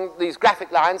fascinating along these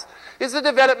graphic lines, is the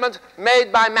development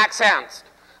made by Max Ernst.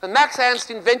 And Max Ernst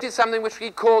invented something which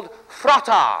he called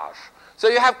frottage. So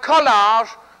you have collage,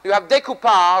 you have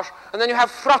découpage, and then you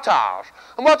have frottage.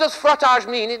 And what does frottage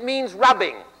mean? It means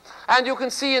rubbing. And you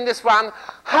can see in this one,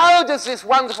 how does this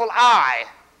wonderful eye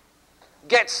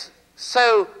get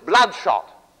so bloodshot?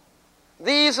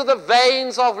 These are the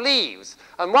veins of leaves.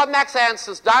 And what Max Ernst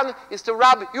has done is to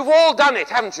rub, you've all done it,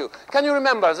 haven't you? Can you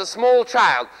remember as a small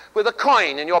child with a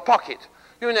coin in your pocket,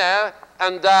 you know,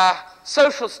 and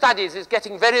social studies is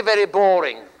getting very, very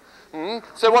boring.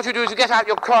 So what you do is you get out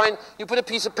your coin, you put a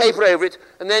piece of paper over it,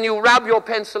 and then you rub your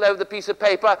pencil over the piece of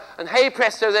paper, and hey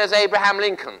presto, there's Abraham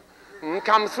Lincoln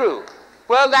come through.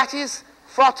 Well, that is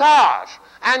frottage.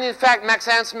 And in fact, Max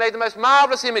Ernst made the most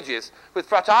marvelous images with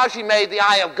frottage. He made the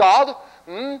Eye of God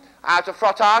out of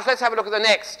frottage. Let's have a look at the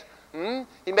next.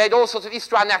 He made all sorts of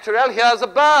histoire naturelle. Here's a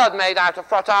bird made out of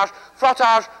frottage.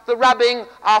 Frottage, the rubbing,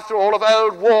 after all, of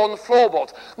old worn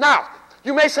floorboards. Now,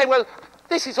 you may say, well,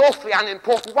 this is awfully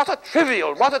unimportant. What a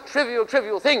trivial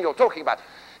thing you're talking about.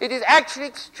 It is actually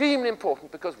extremely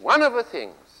important, because one of the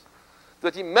things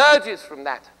that emerges from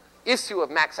that issue of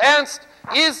Max Ernst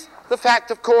is the fact,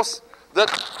 of course, that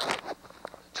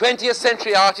 20th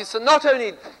century artists are not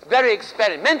only very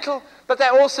experimental, but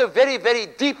they're also very, very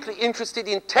deeply interested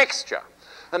in texture.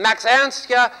 And Max Ernst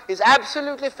here is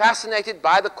absolutely fascinated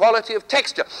by the quality of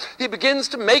texture. He begins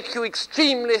to make you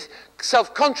extremely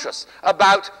self-conscious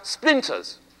about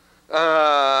splinters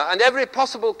and every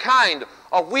possible kind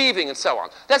of weaving and so on.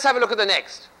 Let's have a look at the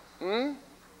next.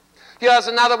 Here's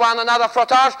another one, another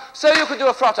frottage. So you could do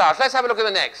a frottage. Let's have a look at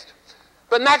the next.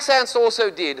 But Max Ernst also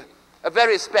did a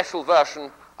very special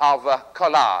version of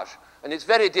collage, and it's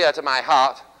very dear to my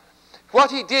heart. What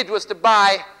he did was to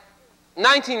buy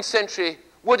 19th century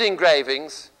wood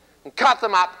engravings and cut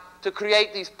them up to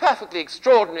create these perfectly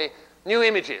extraordinary new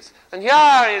images. And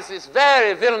here is this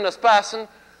very villainous person,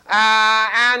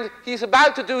 and he's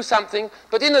about to do something,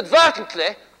 but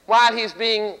inadvertently, while he's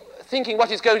thinking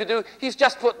what he's going to do, he's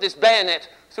just put this bayonet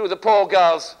through the poor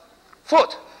girl's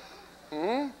foot.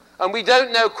 And we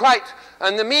don't know quite.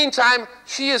 In the meantime,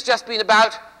 she has just been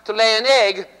about to lay an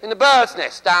egg in the bird's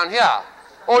nest down here.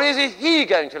 Or is it he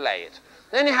going to lay it?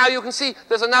 Anyhow, you can see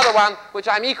there's another one which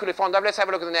I'm equally fond of. Let's have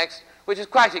a look at the next, which is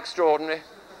quite extraordinary.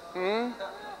 And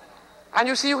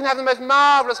you see you can have the most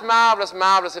marvelous, marvelous,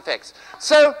 marvelous effects.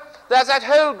 So there's that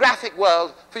whole graphic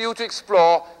world for you to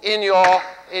explore in your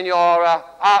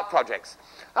art projects.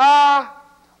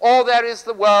 Or there is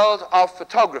the world of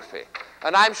photography.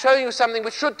 And I'm showing you something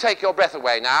which should take your breath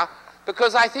away now,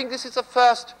 because I think this is the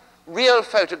first real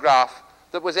photograph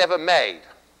that was ever made.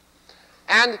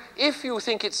 And if you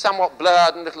think it's somewhat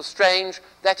blurred and a little strange,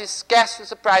 that is scarcely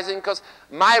surprising, because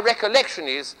my recollection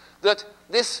is that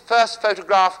this first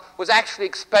photograph was actually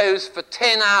exposed for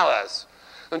 10 hours.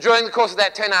 And during the course of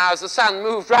that 10 hours, the sun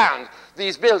moved round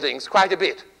these buildings quite a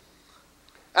bit.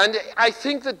 And I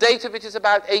think the date of it is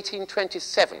about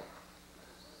 1827.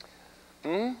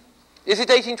 Is it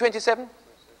 1827?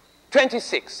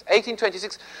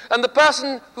 1826. And the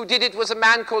person who did it was a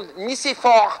man called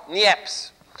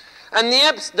Niépce. And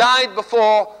Niépce died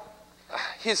before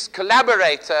his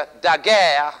collaborator,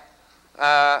 Daguerre,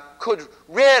 could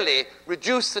really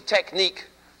reduce the technique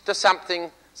to something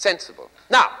sensible.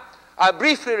 Now, I'll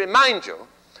briefly remind you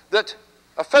that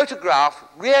a photograph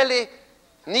really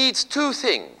needs two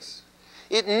things.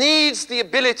 It needs the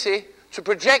ability to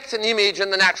project an image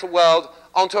in the natural world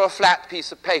onto a flat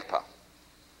piece of paper.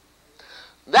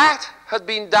 That had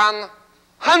been done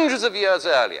hundreds of years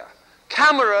earlier.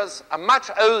 Cameras are much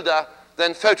older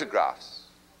than photographs.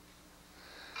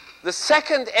 The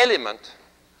second element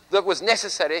that was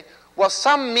necessary was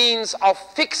some means of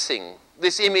fixing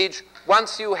this image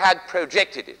once you had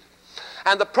projected it.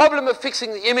 And the problem of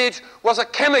fixing the image was a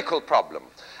chemical problem.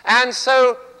 And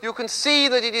so you can see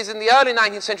that it is in the early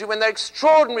 19th century when there are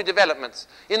extraordinary developments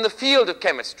in the field of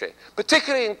chemistry,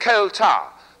 particularly in coal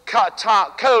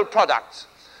products,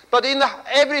 but in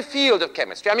every field of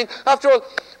chemistry. I mean, after all,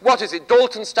 what is it?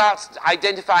 Dalton starts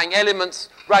identifying elements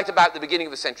right about the beginning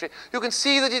of the century. You can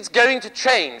see that it's going to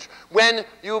change when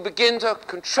you begin to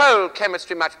control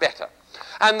chemistry much better.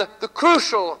 And the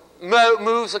crucial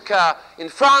moves occur in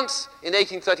France in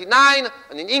 1839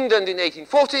 and in England in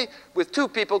 1840 with two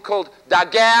people called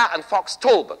Daguerre and Fox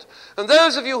Talbot. And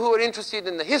those of you who are interested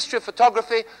in the history of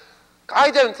photography,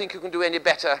 I don't think you can do any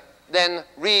better than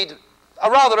read a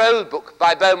rather old book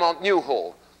by Beaumont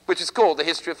Newhall, which is called The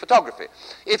History of Photography.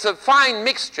 It's a fine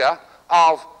mixture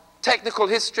of technical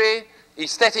history,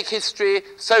 aesthetic history,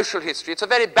 social history. It's a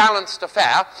very balanced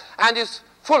affair and is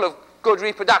full of good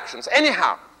reproductions.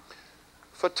 Anyhow,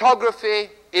 photography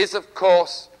is, of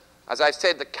course, as I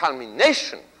said, the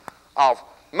culmination of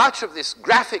much of this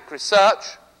graphic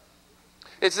research.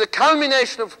 It's the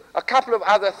culmination of a couple of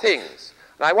other things,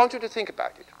 and I want you to think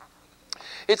about it.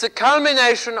 It's a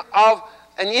culmination of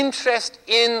an interest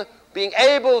in being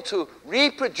able to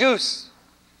reproduce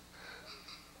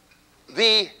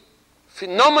the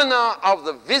phenomena of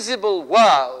the visible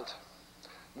world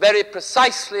very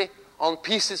precisely on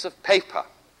pieces of paper.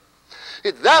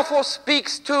 It therefore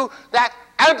speaks to that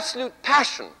absolute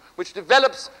passion which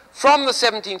develops from the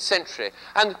 17th century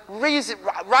and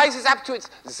rises up to its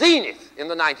zenith in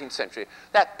the 19th century,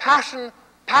 that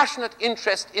passionate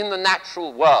interest in the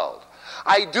natural world.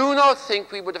 I do not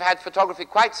think we would have had photography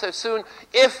quite so soon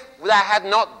if there had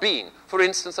not been, for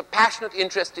instance, a passionate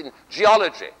interest in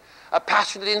geology, a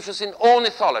passionate interest in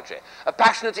ornithology, a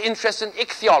passionate interest in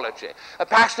ichthyology, a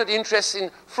passionate interest in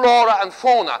flora and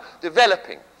fauna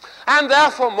developing. And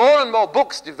therefore more and more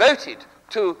books devoted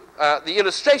to the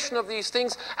illustration of these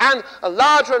things, and a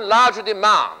larger and larger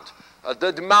demand,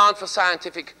 the demand for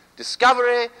scientific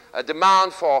discovery, a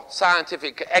demand for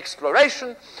scientific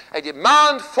exploration, a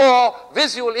demand for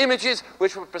visual images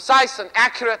which were precise and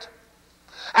accurate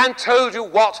and told you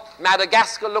what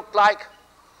Madagascar looked like,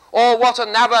 or what a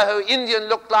Navajo Indian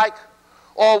looked like,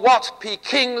 or what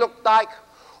Peking looked like,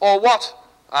 or what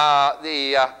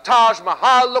the Taj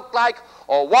Mahal looked like,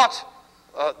 or what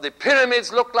the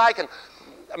pyramids looked like. And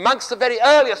amongst the very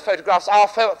earliest photographs are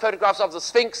photographs of the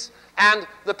Sphinx and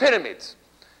the pyramids,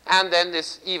 and then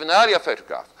this even earlier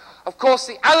photograph. Of course,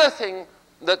 the other thing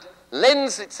that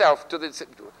lends itself to this,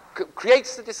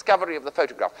 creates the discovery of the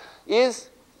photograph, is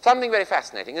something very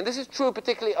fascinating, and this is true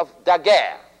particularly of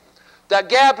Daguerre.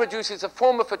 Daguerre produces a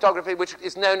form of photography which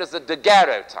is known as the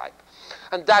daguerreotype.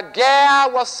 And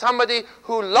Daguerre was somebody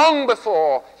who, long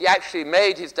before he actually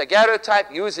made his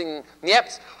daguerreotype using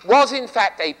Niépce, was in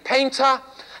fact a painter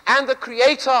and the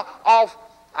creator of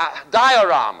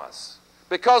dioramas.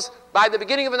 Because by the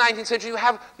beginning of the 19th century,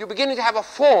 you're beginning to have a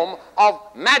form of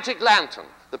magic lantern,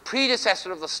 the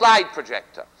predecessor of the slide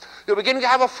projector. You're beginning to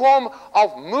have a form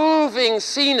of moving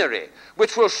scenery,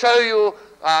 which will show you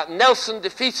Nelson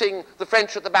defeating the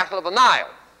French at the Battle of the Nile.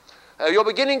 You're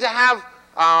beginning to have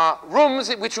rooms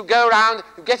in which you go around,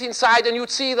 you get inside, and you'd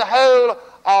see the whole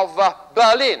of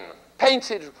Berlin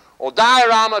painted or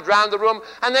dioramaed around the room,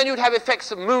 and then you'd have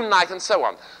effects of moonlight and so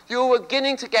on. You were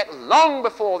beginning to get, long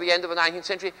before the end of the 19th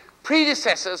century,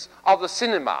 predecessors of the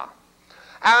cinema.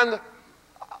 And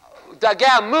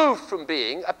Daguerre moved from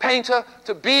being a painter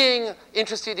to being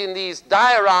interested in these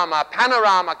diorama,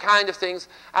 panorama kind of things,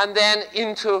 and then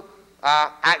into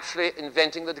actually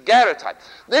inventing the daguerreotype.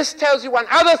 This tells you one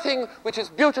other thing which is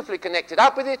beautifully connected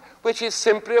up with it, which is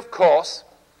simply, of course,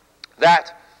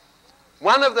 that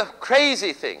one of the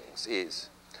crazy things is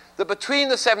that between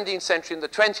the 17th century and the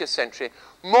 20th century,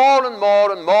 more and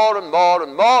more and more and more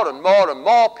and more and more and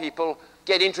more people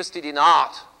get interested in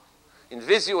art, in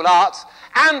visual arts,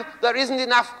 and there isn't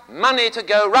enough money to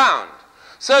go round.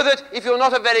 So that if you're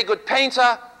not a very good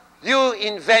painter, you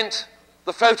invent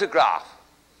the photograph.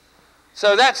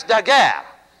 So that's Daguerre.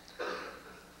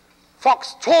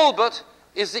 Fox Talbot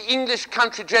is the English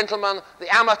country gentleman,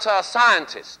 the amateur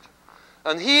scientist.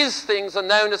 And his things are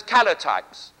known as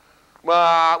calotypes,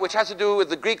 which has to do with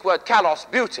the Greek word kalos,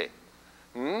 beauty.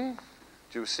 Do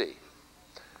you see?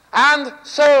 And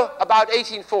so, about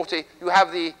 1840, you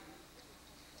have the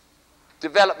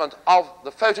development of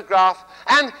the photograph,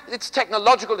 and its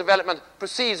technological development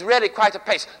proceeds really quite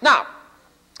apace. Now,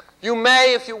 you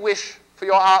may, if you wish, for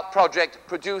your art project,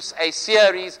 produce a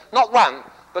series, not one,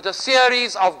 but a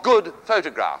series of good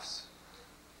photographs,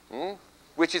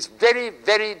 which is very,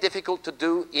 very difficult to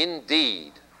do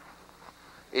indeed.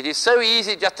 It is so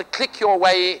easy just to click your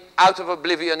way out of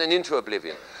oblivion and into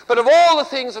oblivion. But of all the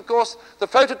things, of course, the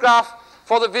photograph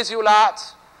for the visual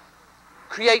arts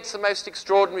creates the most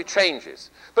extraordinary changes.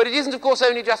 But it isn't, of course,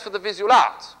 only just for the visual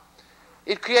arts.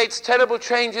 It creates terrible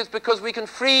changes because we can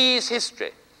freeze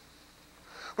history.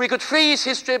 We could freeze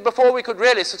history before we could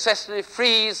really successfully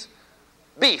freeze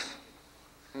beef.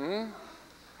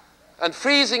 And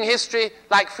freezing history,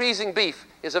 like freezing beef,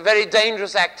 is a very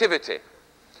dangerous activity.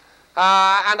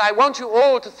 And I want you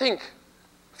all to think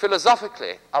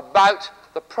philosophically about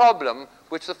the problem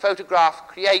which the photograph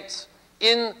creates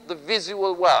in the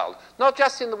visual world. Not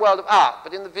just in the world of art,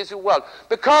 but in the visual world.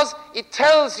 Because it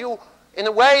tells you in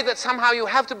a way that somehow you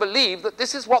have to believe that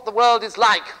this is what the world is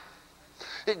like.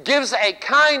 It gives a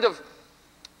kind of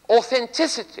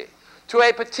authenticity to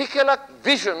a particular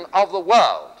vision of the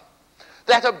world.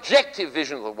 That objective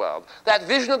vision of the world. That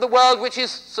vision of the world which is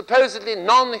supposedly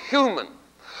non-human.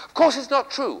 Of course, it's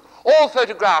not true. All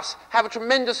photographs have a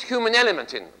tremendous human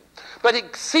element in them. But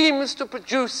it seems to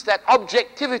produce that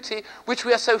objectivity which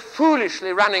we are so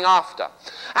foolishly running after.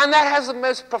 And that has the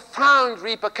most profound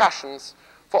repercussions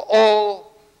for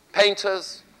all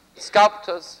painters,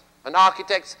 sculptors, and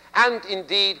architects, and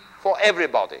indeed for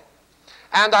everybody.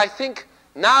 And I think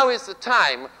now is the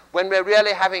time when we're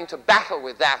really having to battle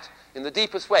with that in the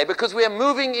deepest way, because we are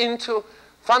moving into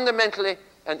fundamentally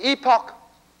an epoch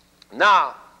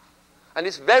now. And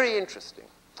it's very interesting.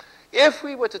 If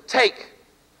we were to take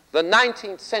the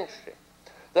 19th century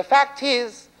The fact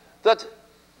is that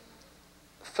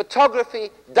photography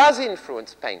does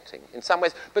influence painting in some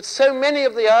ways, but so many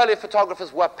of the early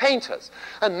photographers were painters,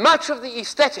 and much of the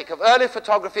aesthetic of early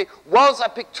photography was a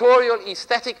pictorial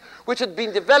aesthetic which had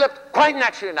been developed quite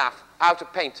naturally enough out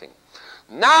of painting.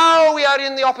 Now we are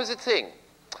in the opposite thing,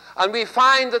 and we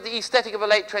find that the aesthetic of the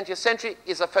late 20th century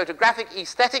is a photographic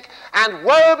aesthetic, and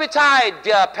woe betide,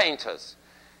 dear painters.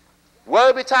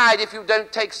 Woe betide if you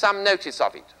don't take some notice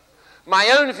of it.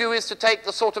 My own view is to take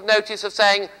the sort of notice of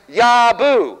saying,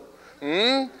 "Yah-boo."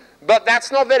 But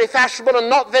that's not very fashionable and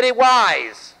not very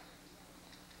wise.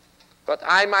 But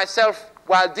I myself,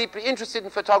 while deeply interested in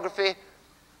photography,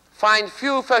 find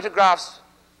few photographs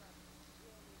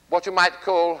what you might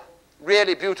call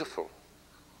really beautiful.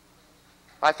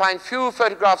 I find few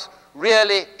photographs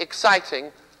really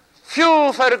exciting.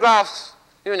 Few photographs,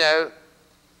 you know,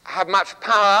 have much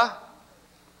power.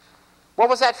 What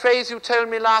was that phrase you told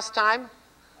me last time?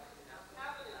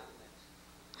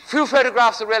 Few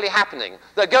photographs are really happening.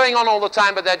 They're going on all the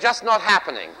time, but they're just not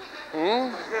happening.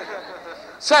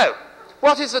 So,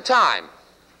 what is the time?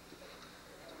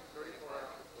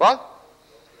 What?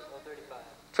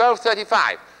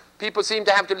 12:35. People seem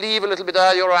to have to leave a little bit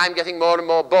earlier, or I'm getting more and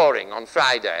more boring on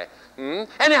Friday.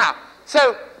 Anyhow,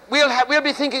 so we'll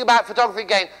be thinking about photography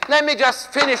again. Let me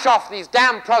just finish off these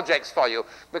damn projects for you,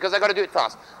 because I've got to do it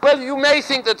fast. Well, you may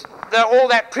think that all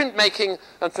that printmaking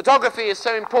and photography is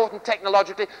so important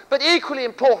technologically, but equally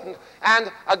important,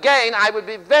 and again, I would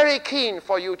be very keen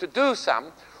for you to do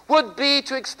some, would be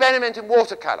to experiment in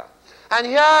watercolor. And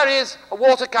here is a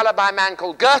watercolor by a man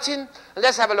called Gertin. And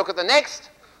let's have a look at the next,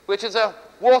 which is a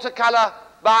watercolor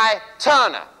by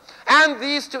Turner. And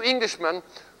these two Englishmen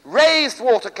raised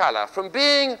watercolor from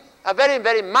being a very,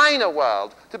 very minor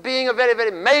world to being a very,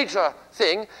 very major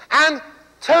thing, and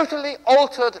totally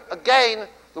altered again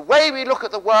the way we look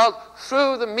at the world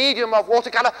through the medium of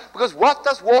watercolor. Because what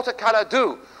does watercolor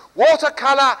do?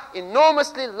 Watercolor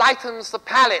enormously lightens the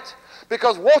palette,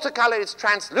 because watercolor is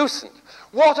translucent.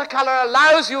 Watercolor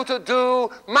allows you to do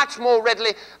much more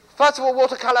readily. First of all,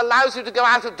 watercolor allows you to go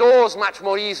out of doors much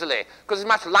more easily, because it's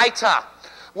much lighter.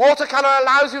 Watercolor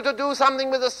allows you to do something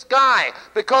with the sky,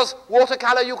 because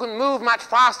watercolor you can move much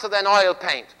faster than oil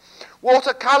paint.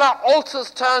 Watercolor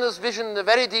alters Turner's vision in a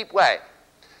very deep way.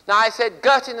 Now, I said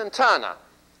Gertin and Turner,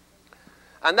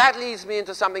 and that leads me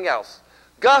into something else.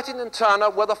 Gertin and Turner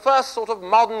were the first sort of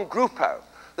modern groupo.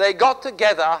 They got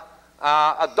together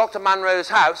at Dr. Munro's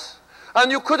house, and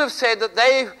you could have said that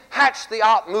they hatched the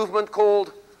art movement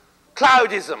called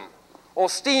cloudism, or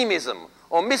steamism,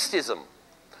 or mistism.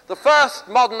 The first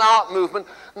modern art movement.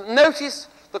 Notice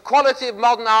the quality of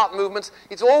modern art movements.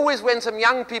 It's always when some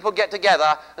young people get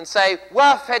together and say,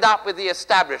 we're fed up with the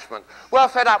establishment. We're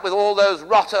fed up with all those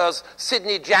rotters,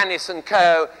 Sidney Janis and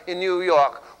co. in New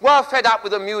York. We're fed up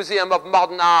with the Museum of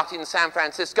Modern Art in San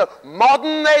Francisco.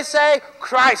 Modern, they say?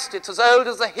 Christ, it's as old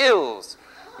as the hills.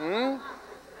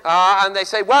 And they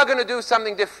say, we're going to do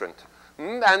something different.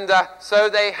 And so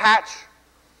they hatch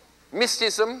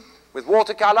mysticism with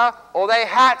watercolor, or they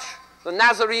hatch the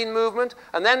Nazarene movement,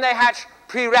 and then they hatch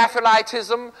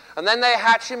pre-Raphaelitism, and then they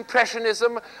hatch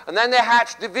Impressionism, and then they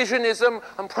hatch Divisionism,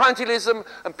 and Pointillism,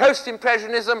 and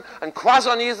Post-Impressionism, and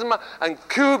Croissannism, and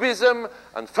Cubism,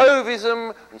 and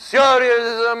Fauvism, and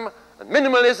Surrealism, and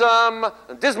Minimalism,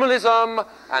 and Dismalism,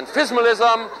 and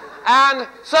Physmalism. And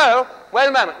so, wait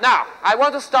a moment. Now, I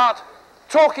want to start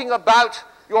talking about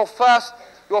your first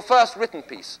written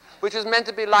piece, which is meant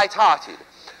to be light-hearted.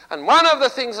 And one of the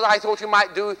things that I thought you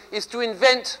might do is to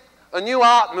invent a new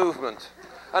art movement.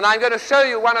 And I'm going to show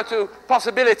you one or two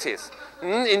possibilities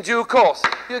in due course.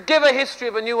 You give a history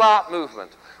of a new art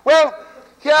movement. Well,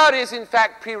 here is, in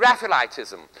fact,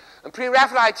 pre-Raphaelitism. And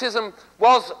pre-Raphaelitism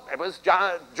was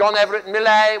John Everett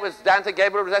Millais, it was Dante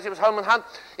Gabriel Rossetti, it was Holman Hunt.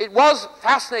 It was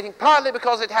fascinating, partly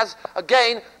because it has,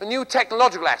 again, a new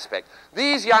technological aspect.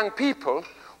 These young people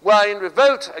were in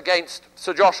revolt against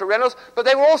Sir Joshua Reynolds, but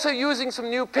they were also using some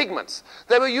new pigments.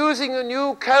 They were using the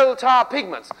new coal tar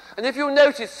pigments. And if you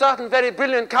notice certain very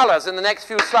brilliant colors in the next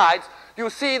few slides,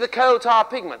 you see the coal tar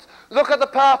pigments. Look at the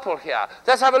purple here.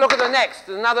 Let's have a look at the next,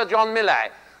 another John Millais.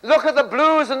 Look at the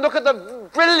blues and look at the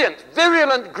brilliant,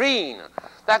 virulent green.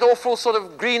 That awful sort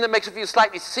of green that makes you feel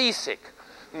slightly seasick.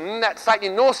 That slightly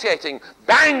nauseating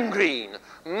bang green,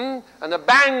 and the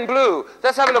bang blue.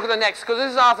 Let's have a look at the next, because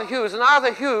this is Arthur Hughes. And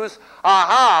Arthur Hughes,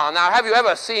 now have you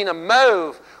ever seen a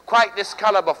mauve quite this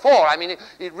color before? I mean,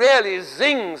 it really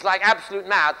zings like absolute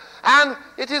mad. And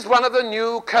it is one of the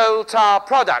new coal tar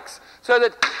products. So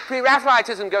that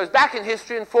pre-Raphaelitism goes back in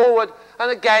history and forward.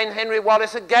 And again, Henry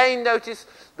Wallace, again, notice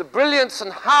the brilliance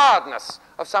and hardness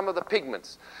of some of the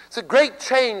pigments. It's a great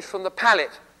change from the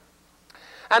palette.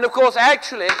 And of course,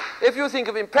 actually, if you think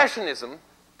of Impressionism,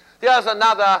 here's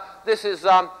another, this is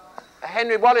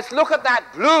Henry Wallace. Look at that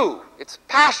blue. It's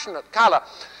passionate color.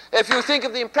 If you think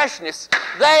of the Impressionists,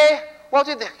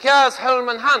 here's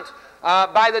Holman Hunt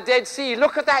by the Dead Sea.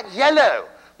 Look at that yellow.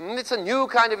 It's a new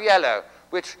kind of yellow,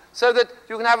 so that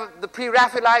you can have the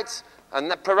pre-Raphaelites and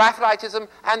the Pre-Raphaelitism,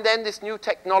 and then this new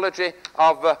technology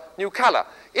of new color.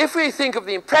 If we think of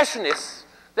the Impressionists,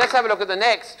 let's have a look at the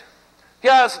next.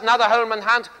 Here's another Holman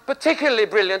Hunt, particularly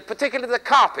brilliant, particularly the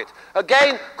carpet.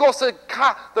 Again, of course, the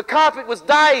carpet was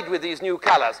dyed with these new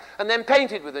colors and then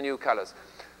painted with the new colors.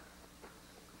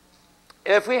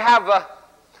 If we have,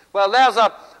 there's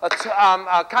a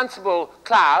Constable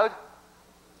cloud,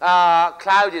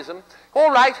 cloudism.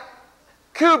 All right,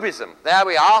 Cubism, there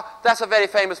we are. That's a very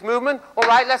famous movement. All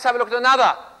right, let's have a look at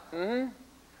another.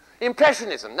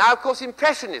 Impressionism. Now, of course,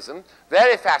 Impressionism,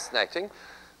 very fascinating.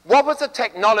 What was the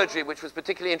technology which was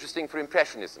particularly interesting for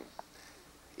Impressionism?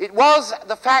 It was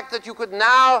the fact that you could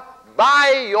now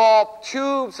buy your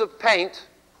tubes of paint.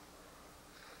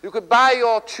 You could buy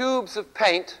your tubes of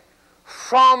paint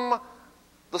from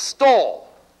the store.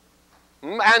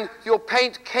 And your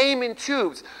paint came in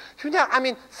tubes. You know, I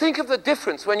mean, think of the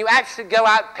difference when you actually go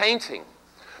out painting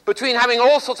between having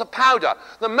all sorts of powder.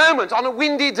 The moment on a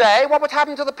windy day, what would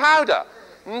happen to the powder?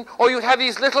 Or you'd have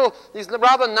these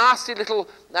rather nasty little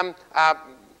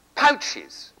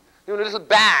pouches, little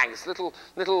bags, little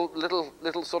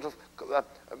sort of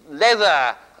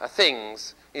leather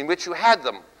things in which you had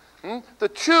them. The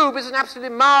tube is an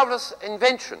absolutely marvelous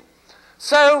invention.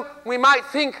 So we might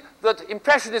think that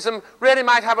Impressionism really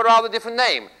might have a rather different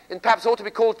name, and perhaps ought to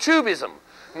be called Tubism.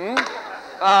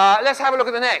 Let's have a look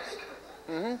at the next.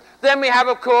 Then we have,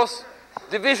 of course,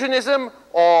 Divisionism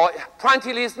or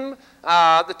Pointillism,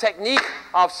 the technique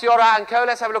of Seurat and Co.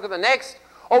 Let's have a look at the next.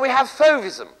 Or we have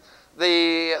Fauvism,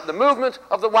 the movement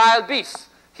of the wild beasts,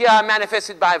 here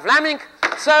manifested by Vlaminck.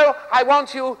 So I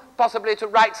want you possibly to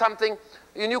write something,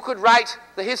 and you could write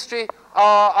the history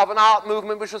of an art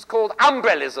movement which was called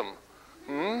Umbrellism.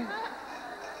 And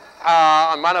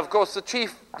one, of course, the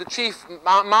chief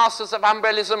masters of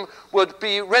Umbrellism would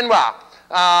be Renoir.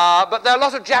 But there are a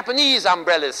lot of Japanese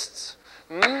umbrellists.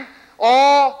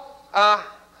 Or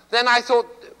then I thought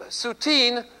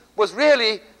Soutine was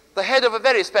really the head of a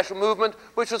very special movement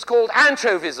which was called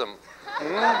Anchovism.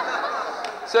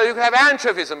 So you can have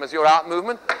Anchovism as your art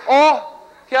movement. Or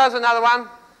here's another one.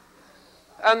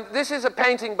 And this is a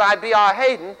painting by B.R.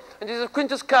 Hayden, and it is of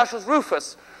Quintus Curtius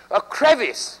Rufus, a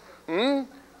crevice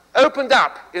opened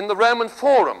up in the Roman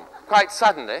Forum quite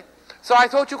suddenly. So I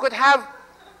thought you could have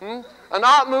an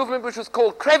art movement which was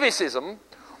called Crevicism,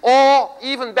 or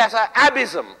even better,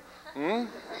 Abysm.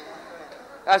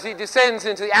 As he descends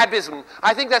into the abysm.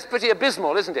 I think that's pretty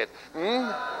abysmal, isn't it?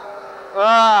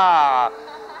 All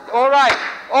right.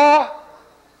 Or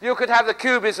you could have the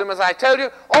Cubism, as I told you.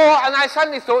 And I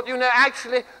suddenly thought,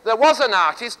 actually, there was an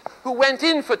artist who went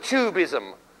in for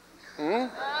Tubism.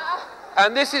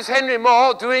 And this is Henry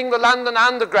Moore doing the London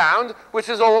Underground, which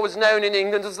is always known in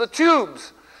England as the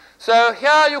Tubes. So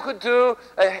here you could do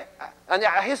a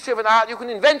history of an art. You can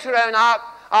invent your own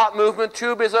art movement,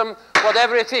 Tubism,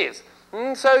 whatever it is.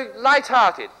 So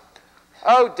light-hearted.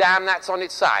 Oh, damn, that's on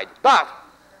its side. But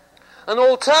an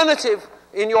alternative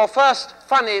in your first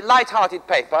funny, light-hearted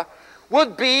paper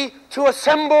would be to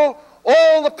assemble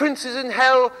all the princes in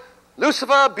hell,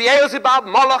 Lucifer, Beelzebub,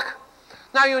 Moloch.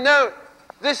 Now,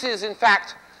 this is, in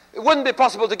fact, it wouldn't be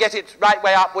possible to get it right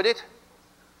way up, would it?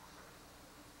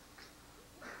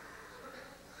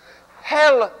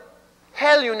 Hell,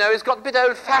 has got a bit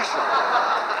old-fashioned.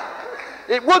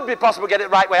 It would be possible to get it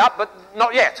right way up, but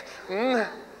not yet.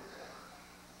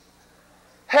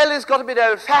 Hell has got a bit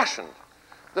old-fashioned.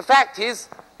 The fact is,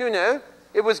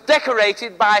 it was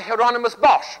decorated by Hieronymus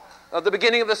Bosch at the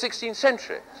beginning of the 16th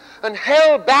century. And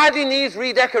hell badly needs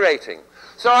redecorating.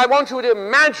 So I want you to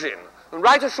imagine and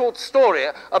write a short story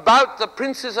about the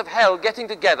princes of hell getting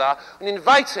together and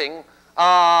inviting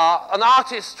an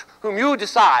artist whom you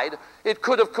decide. It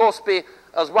could, of course, be,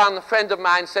 as one friend of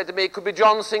mine said to me, it could be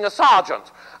John Singer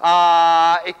Sargent.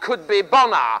 It could be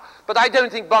Bonnard. But I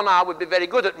don't think Bonnard would be very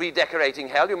good at redecorating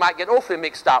hell. You might get awfully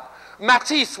mixed up.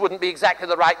 Matisse wouldn't be exactly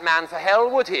the right man for hell,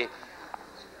 would he?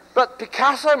 But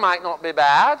Picasso might not be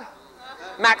bad.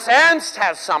 Max Ernst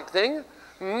has something.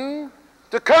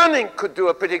 De Kooning could do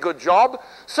a pretty good job.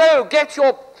 So get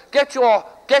your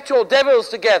devils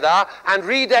together and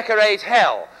redecorate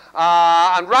hell.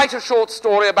 And write a short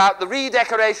story about the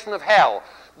redecoration of hell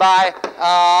by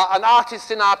an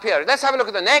artist in our period. Let's have a look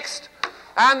at the next,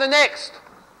 and the next.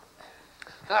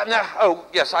 No, oh,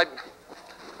 yes,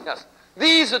 yes.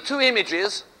 These are two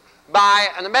images by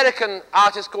an American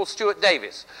artist called Stuart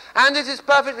Davis. And it is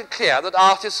perfectly clear that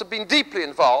artists have been deeply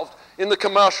involved in the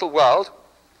commercial world.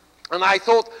 And I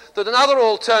thought that another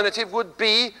alternative would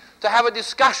be to have a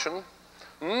discussion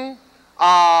at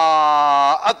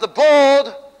the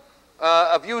board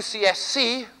of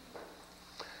UCSC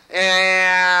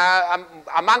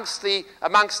amongst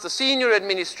the senior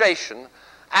administration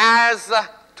as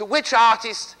to which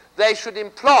artists they should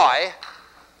employ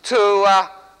to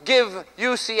give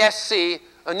UCSC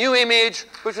a new image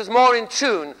which was more in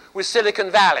tune with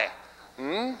Silicon Valley.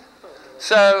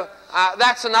 So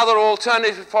that's another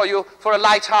alternative for you for a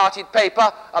light-hearted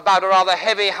paper about a rather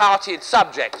heavy-hearted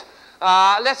subject.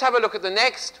 Let's have a look at the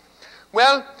next.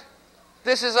 Well,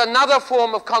 this is another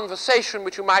form of conversation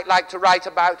which you might like to write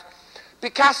about.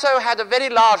 Picasso had a very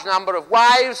large number of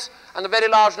wives and a very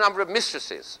large number of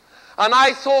mistresses. And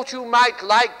I thought you might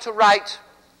like to write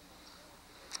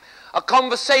a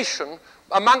conversation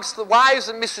amongst the wives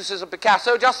and mistresses of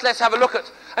Picasso. Just let's have a look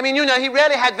at, I mean, you know, he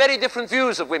really had very different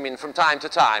views of women from time to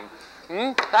time.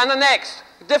 And the next,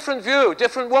 different view,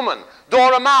 different woman.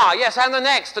 Dora Maar, yes, and the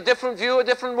next, a different view, a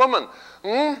different woman.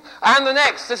 And the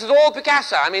next, this is all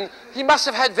Picasso. I mean, he must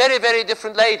have had very, very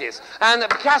different ladies. And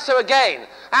Picasso again.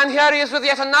 And here he is with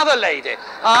yet another lady.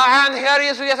 And here he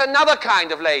is with yet another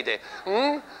kind of lady.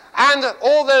 And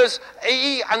all those,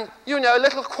 and you know, a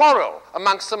little quarrel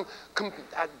amongst them,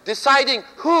 deciding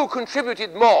who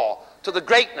contributed more to the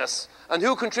greatness and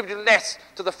who contributed less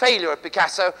to the failure of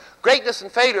Picasso. Greatness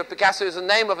and Failure of Picasso is the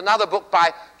name of another book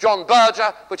by John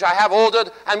Berger, which I have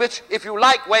ordered, and which, if you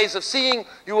like ways of seeing,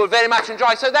 you will very much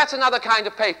enjoy. So that's another kind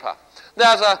of paper.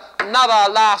 There's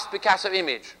another last Picasso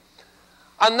image.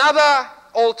 Another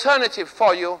alternative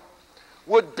for you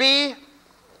would be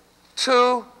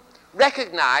to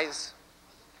recognize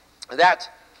that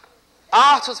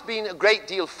art has been a great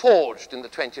deal forged in the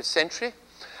 20th century,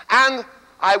 and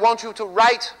I want you to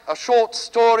write a short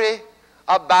story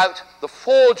about the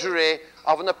forgery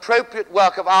of an appropriate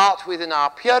work of art within our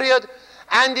period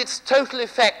and its total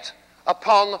effect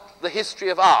upon the history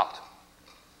of art.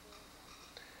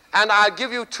 And I'll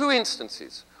give you two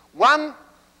instances. One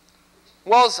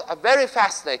was a very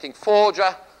fascinating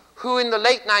forger who in the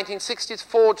late 1960s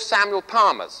forged Samuel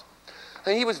Palmer's.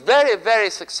 And he was very,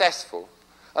 very successful.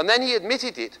 And then he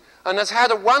admitted it and has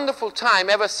had a wonderful time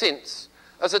ever since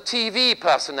as a TV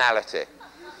personality.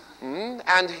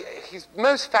 And he's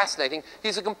most fascinating.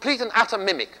 He's a complete and utter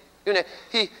mimic. You know,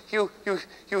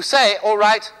 you say, all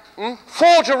right,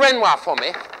 forge a Renoir for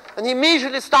me, and he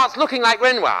immediately starts looking like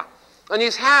Renoir. And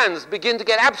his hands begin to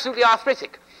get absolutely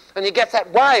arthritic. And he gets that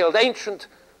wild, ancient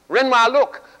Renoir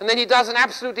look. And then he does an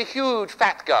absolutely huge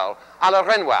fat girl a la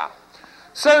Renoir.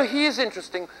 So he is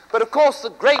interesting. But of course, the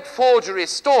great forgery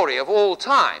story of all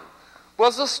time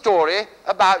was the story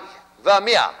about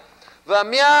Vermeer.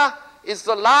 Vermeer is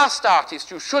the last artist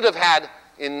you should have had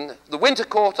in the winter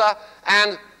quarter,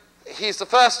 and he's the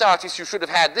first artist you should have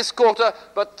had this quarter,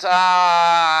 but,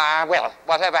 well,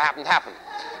 whatever happened, happened.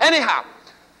 Anyhow,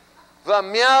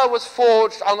 Vermeer was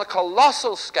forged on a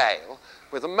colossal scale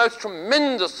with the most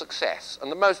tremendous success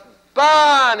and the most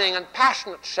burning and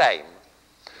passionate shame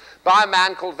by a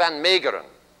man called Van Meegeren.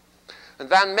 And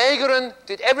Van Meegeren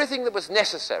did everything that was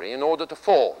necessary in order to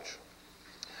forge.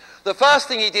 The first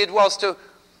thing he did was to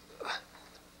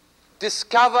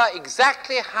discover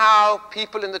exactly how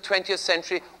people in the 20th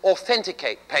century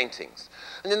authenticate paintings.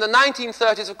 And in the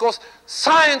 1930s, of course,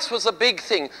 science was a big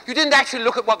thing. You didn't actually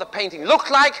look at what the painting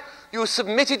looked like. You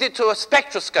submitted it to a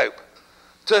spectroscope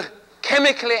to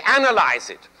chemically analyze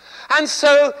it. And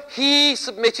so he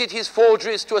submitted his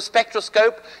forgeries to a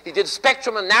spectroscope. He did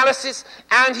spectrum analysis,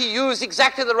 and he used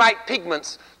exactly the right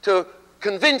pigments to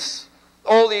convince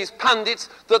all these pundits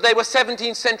that they were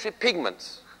 17th century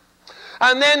pigments.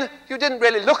 And then you didn't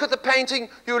really look at the painting,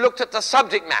 you looked at the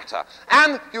subject matter,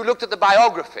 and you looked at the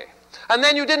biography. And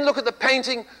then you didn't look at the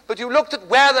painting, but you looked at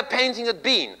where the painting had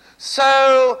been.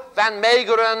 So Van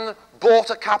Meegeren bought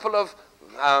a couple of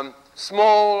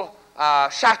small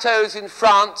chateaux in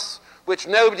France, which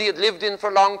nobody had lived in for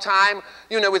a long time,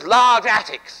 you know, with large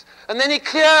attics. And then he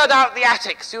cleared out the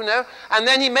attics, you know, and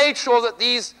then he made sure that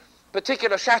these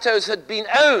particular chateaux had been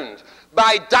owned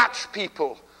by Dutch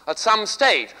people at some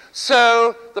stage.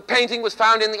 So the painting was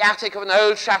found in the attic of an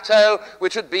old chateau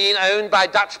which had been owned by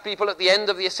Dutch people at the end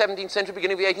of the 17th century,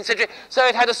 beginning of the 18th century. So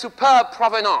it had a superb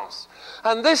provenance.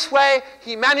 And this way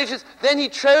he manages, then he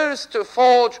chose to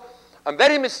forge a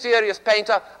very mysterious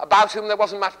painter about whom there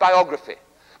wasn't much biography.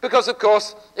 Because, of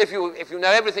course, if you know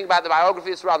everything about the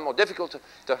biography, it's rather more difficult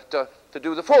to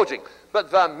do the forging. But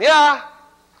Vermeer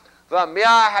Vermeer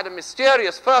had a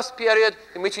mysterious first period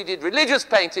in which he did religious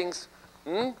paintings,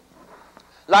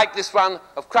 like this one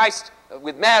of Christ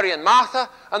with Mary and Martha,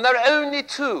 and there are only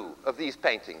 2 of these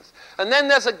paintings. And then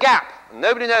there's a gap.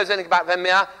 Nobody knows anything about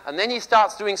Vermeer, and then he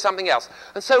starts doing something else.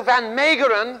 And so Van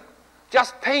Meegeren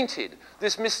just painted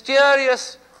this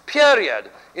mysterious period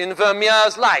in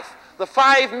Vermeer's life, the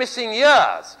 5 missing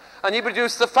years, and he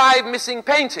produced the 5 missing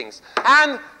paintings.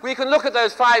 And we can look at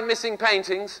those 5 missing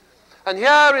paintings, and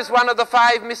here is one of the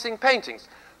 5 missing paintings,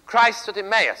 Christ at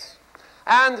Emmaus.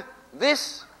 And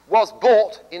this was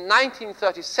bought in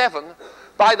 1937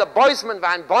 by the Boisman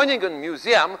van Beuningen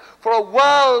Museum for a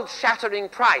world-shattering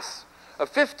price of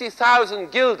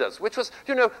 50,000 guilders, which was,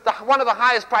 you know, one of the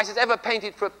highest prices ever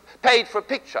paid for a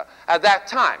picture at that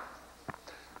time.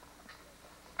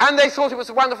 And they thought it was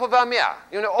a wonderful Vermeer.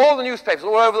 You know, all the newspapers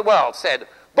all over the world said,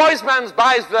 Boismans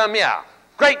buys Vermeer,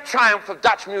 great triumph of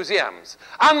Dutch museums.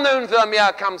 Unknown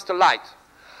Vermeer comes to light.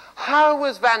 How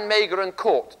was Van Meegeren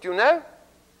caught? Do you know?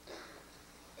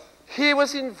 He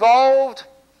was involved,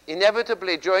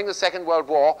 inevitably, during the Second World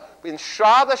War, in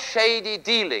rather shady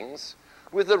dealings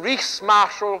with the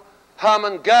Reichsmarshal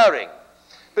Hermann Goering,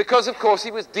 because, of course,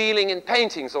 he was dealing in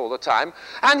paintings all the time,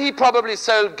 and he probably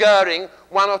sold Goering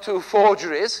 1 or 2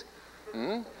 forgeries.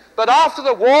 But after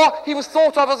the war, he was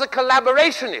thought of as a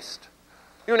collaborationist.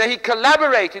 You know, he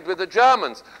collaborated with the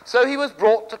Germans, so he was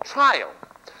brought to trial.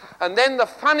 And then the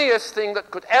funniest thing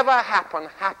that could ever happen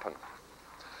happened.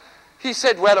 He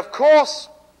said, well, of course,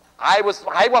 I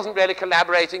wasn't really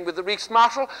collaborating with the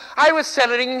Reichsmarshal. I was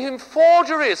selling him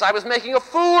forgeries. I was making a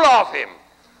fool of him.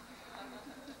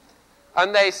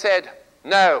 And they said,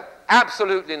 no,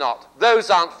 absolutely not. Those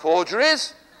aren't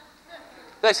forgeries.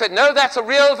 They said, no, that's a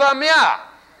real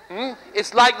Vermeer.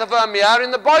 It's like the Vermeer in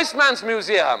the Boismans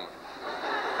Museum.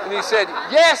 And he said,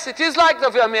 yes, it is like the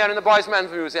Vermeer in the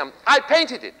Boismans Museum. I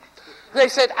painted it. They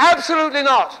said, absolutely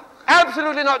not.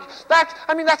 Absolutely not.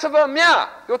 That's a Vermeer.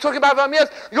 You're talking about Vermeers.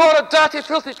 You're a dirty,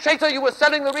 filthy traitor. You were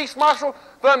selling the Reichsmarshal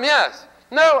Vermeers.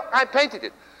 No, I painted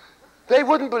it. They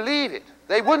wouldn't believe it.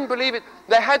 They wouldn't believe it.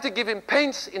 They had to give him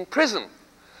paints in prison.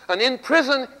 And in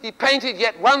prison, he painted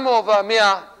yet one more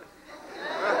Vermeer.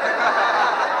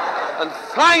 And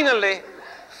finally,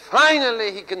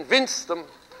 he convinced them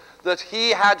that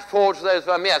he had forged those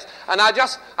Vermeers. And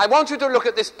I want you to look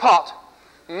at this pot.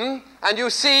 And you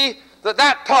see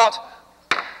that pot,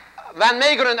 Van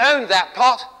Meegeren owned that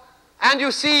pot, and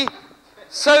you see,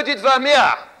 so did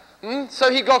Vermeer. So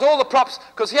he got all the props,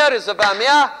 because here is the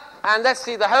Vermeer, and let's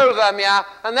see the whole Vermeer,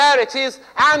 and there it is,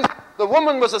 and the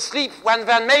woman was asleep when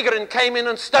Van Meegeren came in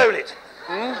and stole it.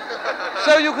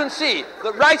 So you can see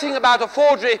that writing about a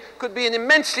forgery could be an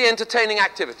immensely entertaining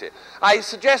activity. I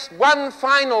suggest one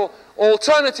final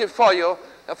alternative for you,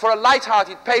 for a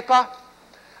light-hearted paper,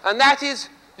 and that is,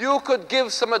 you could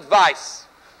give some advice.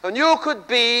 And you could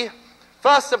be,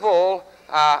 first of all,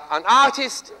 an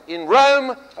artist in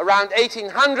Rome around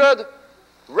 1800,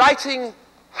 writing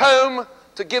home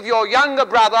to give your younger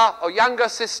brother or younger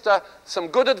sister some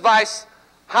good advice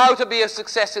how to be a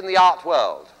success in the art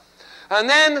world. And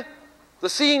then the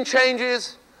scene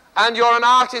changes and you're an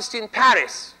artist in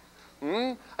Paris.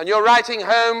 And you're writing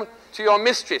home to your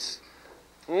mistress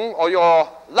or your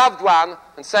loved one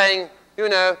and saying, you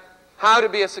know, how to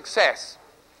be a success.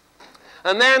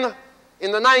 And then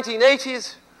in the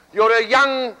 1980s, you're a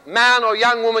young man or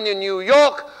young woman in New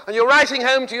York, and you're writing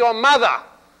home to your mother,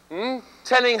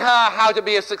 telling her how to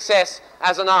be a success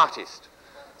as an artist.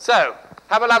 So,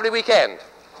 have a lovely weekend.